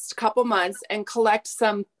the next couple months and collect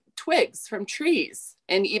some twigs from trees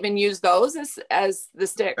and even use those as the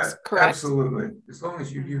sticks, correct? Absolutely. As long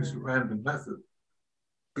as you use a random method,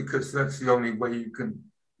 because that's the only way you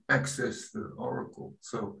can access the oracle.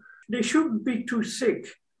 So they shouldn't be too thick.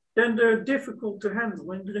 Then they're difficult to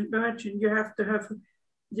handle. And imagine you have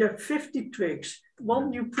 50 twigs,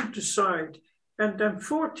 one you put aside, and then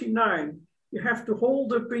 49 you have to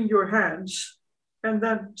hold up in your hands and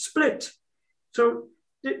then split. So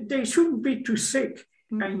they shouldn't be too thick.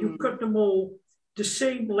 And you cut them all the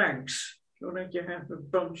same lengths so that you have a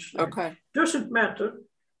bunch. Okay. Doesn't matter,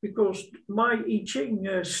 because my I Ching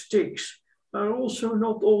sticks are also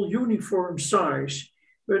not all uniform size.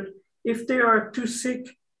 But if they are too thick,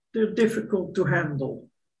 they're difficult to handle.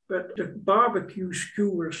 But the barbecue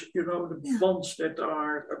skewers, you know, the ones that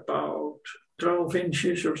are about 12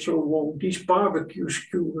 inches or so long, these barbecue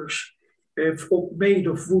skewers made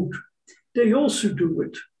of wood, they also do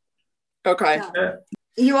it. Okay.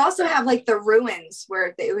 You also have like the ruins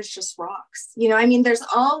where it was just rocks. You know, I mean, there's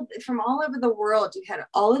all from all over the world. You had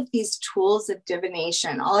all of these tools of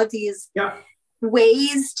divination, all of these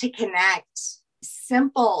ways to connect.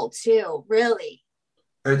 Simple too, really.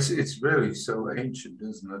 It's really so ancient,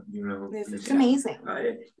 isn't it? You know, it's amazing.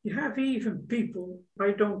 You have even people,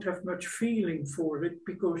 I don't have much feeling for it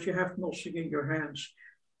because you have nothing in your hands,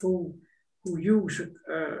 who use it,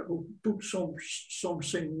 who put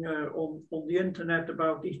something on the internet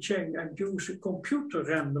about I Ching and use a computer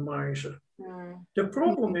randomizer. The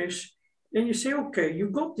problem is, then you say, okay, you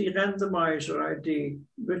got the randomizer ID,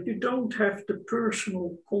 but you don't have the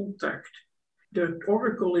personal contact. The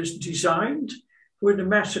oracle is designed for the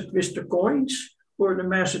method with the coins or the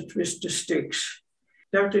method with the sticks.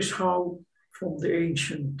 That is how, from the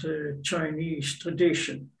ancient Chinese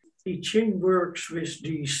tradition, I Ching works with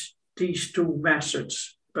these two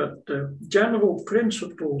methods, but the general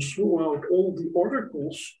principles throughout all the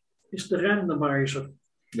oracles is the randomizer.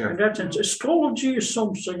 And that astrology is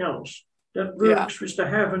something else that works with the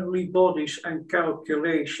heavenly bodies and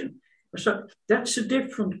calculation. So that's a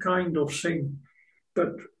different kind of thing.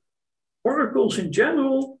 But oracles in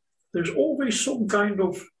general, there's always some kind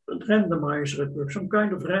of randomizer at work, some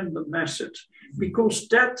kind of random method, because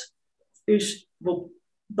that is what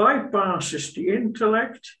bypasses the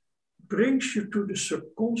intellect, brings you to the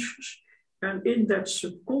subconscious, and in that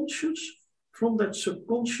subconscious, from that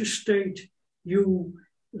subconscious state, you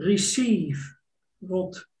receive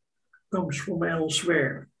what comes from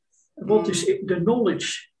elsewhere. What is the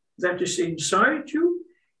knowledge that is inside you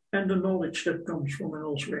and the knowledge that comes from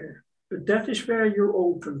elsewhere. But that is where you're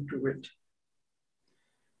open to it.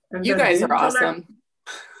 And you guys are awesome.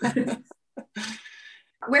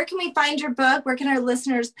 Where can we find your book? Where can our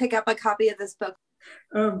listeners pick up a copy of this book?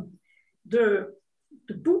 The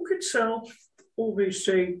book itself, always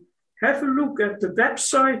say, have a look at the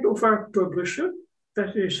website of our publisher.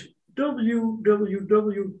 That is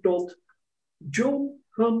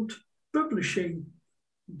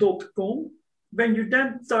www.johnhuntpublishing.com. When you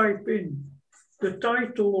then type in the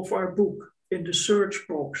title of our book in the search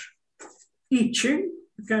box, I Ching,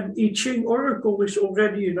 again, I Ching Oracle is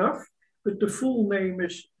already enough, but the full name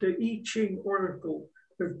is the I Ching Oracle,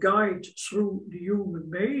 a guide through the human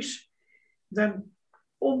maze. Then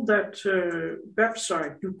on that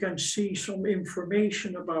website, you can see some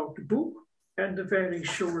information about the book and a very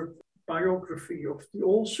short biography of the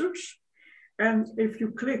authors. And if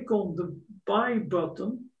you click on the buy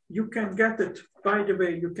button, you can get it, by the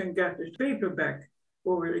way, you can get it paperback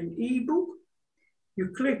or an ebook. You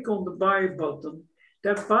click on the buy button.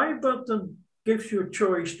 That buy button gives you a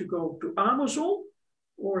choice to go to Amazon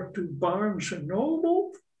or to Barnes &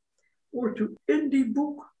 Noble or to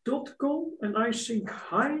indiebook.com and I think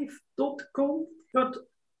hive.com. But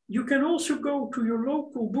you can also go to your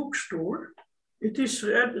local bookstore. It is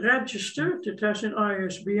registered, it has an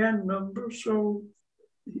ISBN number, so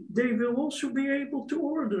they will also be able to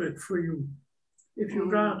order it for you. If you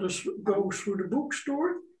rather go through the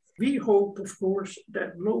bookstore, We hope, of course,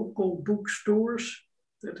 that local bookstores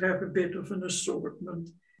that have a bit of an assortment,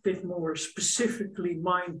 a bit more specifically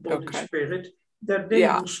mind, body, spirit, that they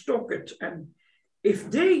will stock it. And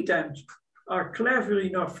if they then are clever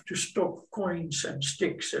enough to stock coins and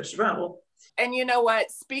sticks as well. And you know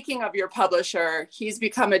what? Speaking of your publisher, he's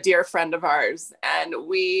become a dear friend of ours, and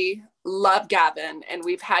we love Gavin, and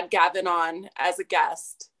we've had Gavin on as a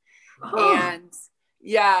guest. Oh. And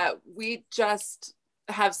yeah, we just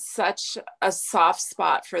have such a soft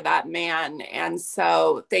spot for that man. And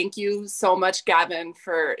so thank you so much, Gavin,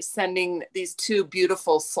 for sending these two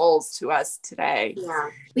beautiful souls to us today. Yeah,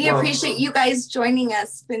 we appreciate you guys joining us.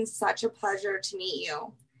 It's been such a pleasure to meet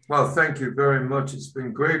you. Well, thank you very much. It's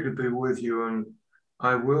been great to be with you, and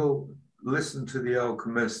I will listen to The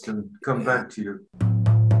Alchemist and come back to you.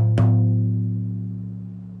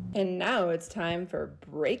 And now it's time for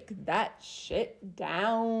Break That Shit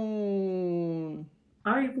Down.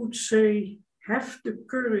 I would say have the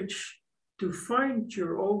courage to find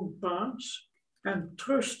your own path and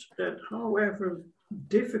trust that however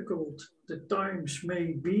difficult the times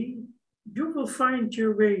may be, you will find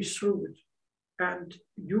your way through it. And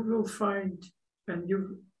you will find, and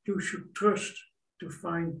you should trust to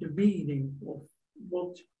find the meaning of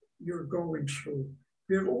what you're going through.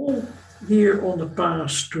 We're all here on the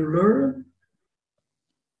path to learn.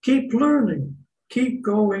 Keep learning, keep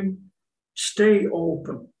going, stay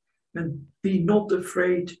open, and be not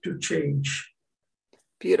afraid to change.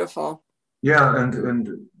 Beautiful. Yeah,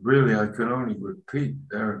 and really I can only repeat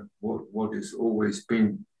there what has always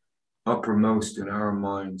been uppermost in our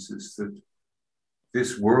minds is that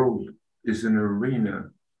this world is an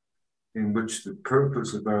arena in which the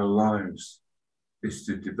purpose of our lives is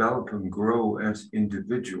to develop and grow as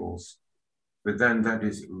individuals, but then that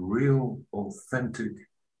is real, authentic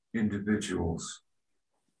individuals,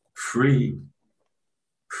 free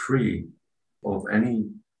of any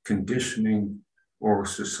conditioning or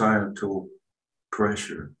societal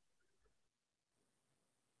pressure.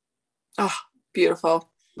 Oh, beautiful.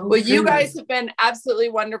 Okay. Well, you guys have been absolutely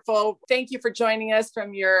wonderful. Thank you for joining us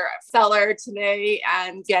from your cellar today.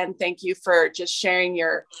 And again, thank you for just sharing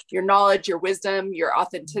your knowledge, your wisdom, your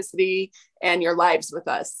authenticity, and your lives with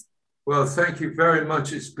us. Well, thank you very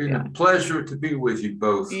much. It's been a pleasure to be with you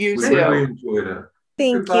both. You we too. Really enjoyed it.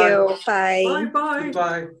 Thank you. Bye. Bye-bye.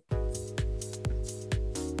 Goodbye.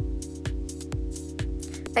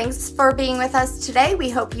 Thanks for being with us today. We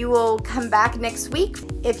hope you will come back next week.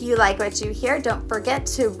 If you like what you hear, don't forget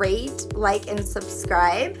to rate, like, and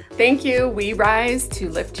subscribe. Thank you. We rise to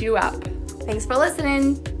lift you up. Thanks for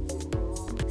listening.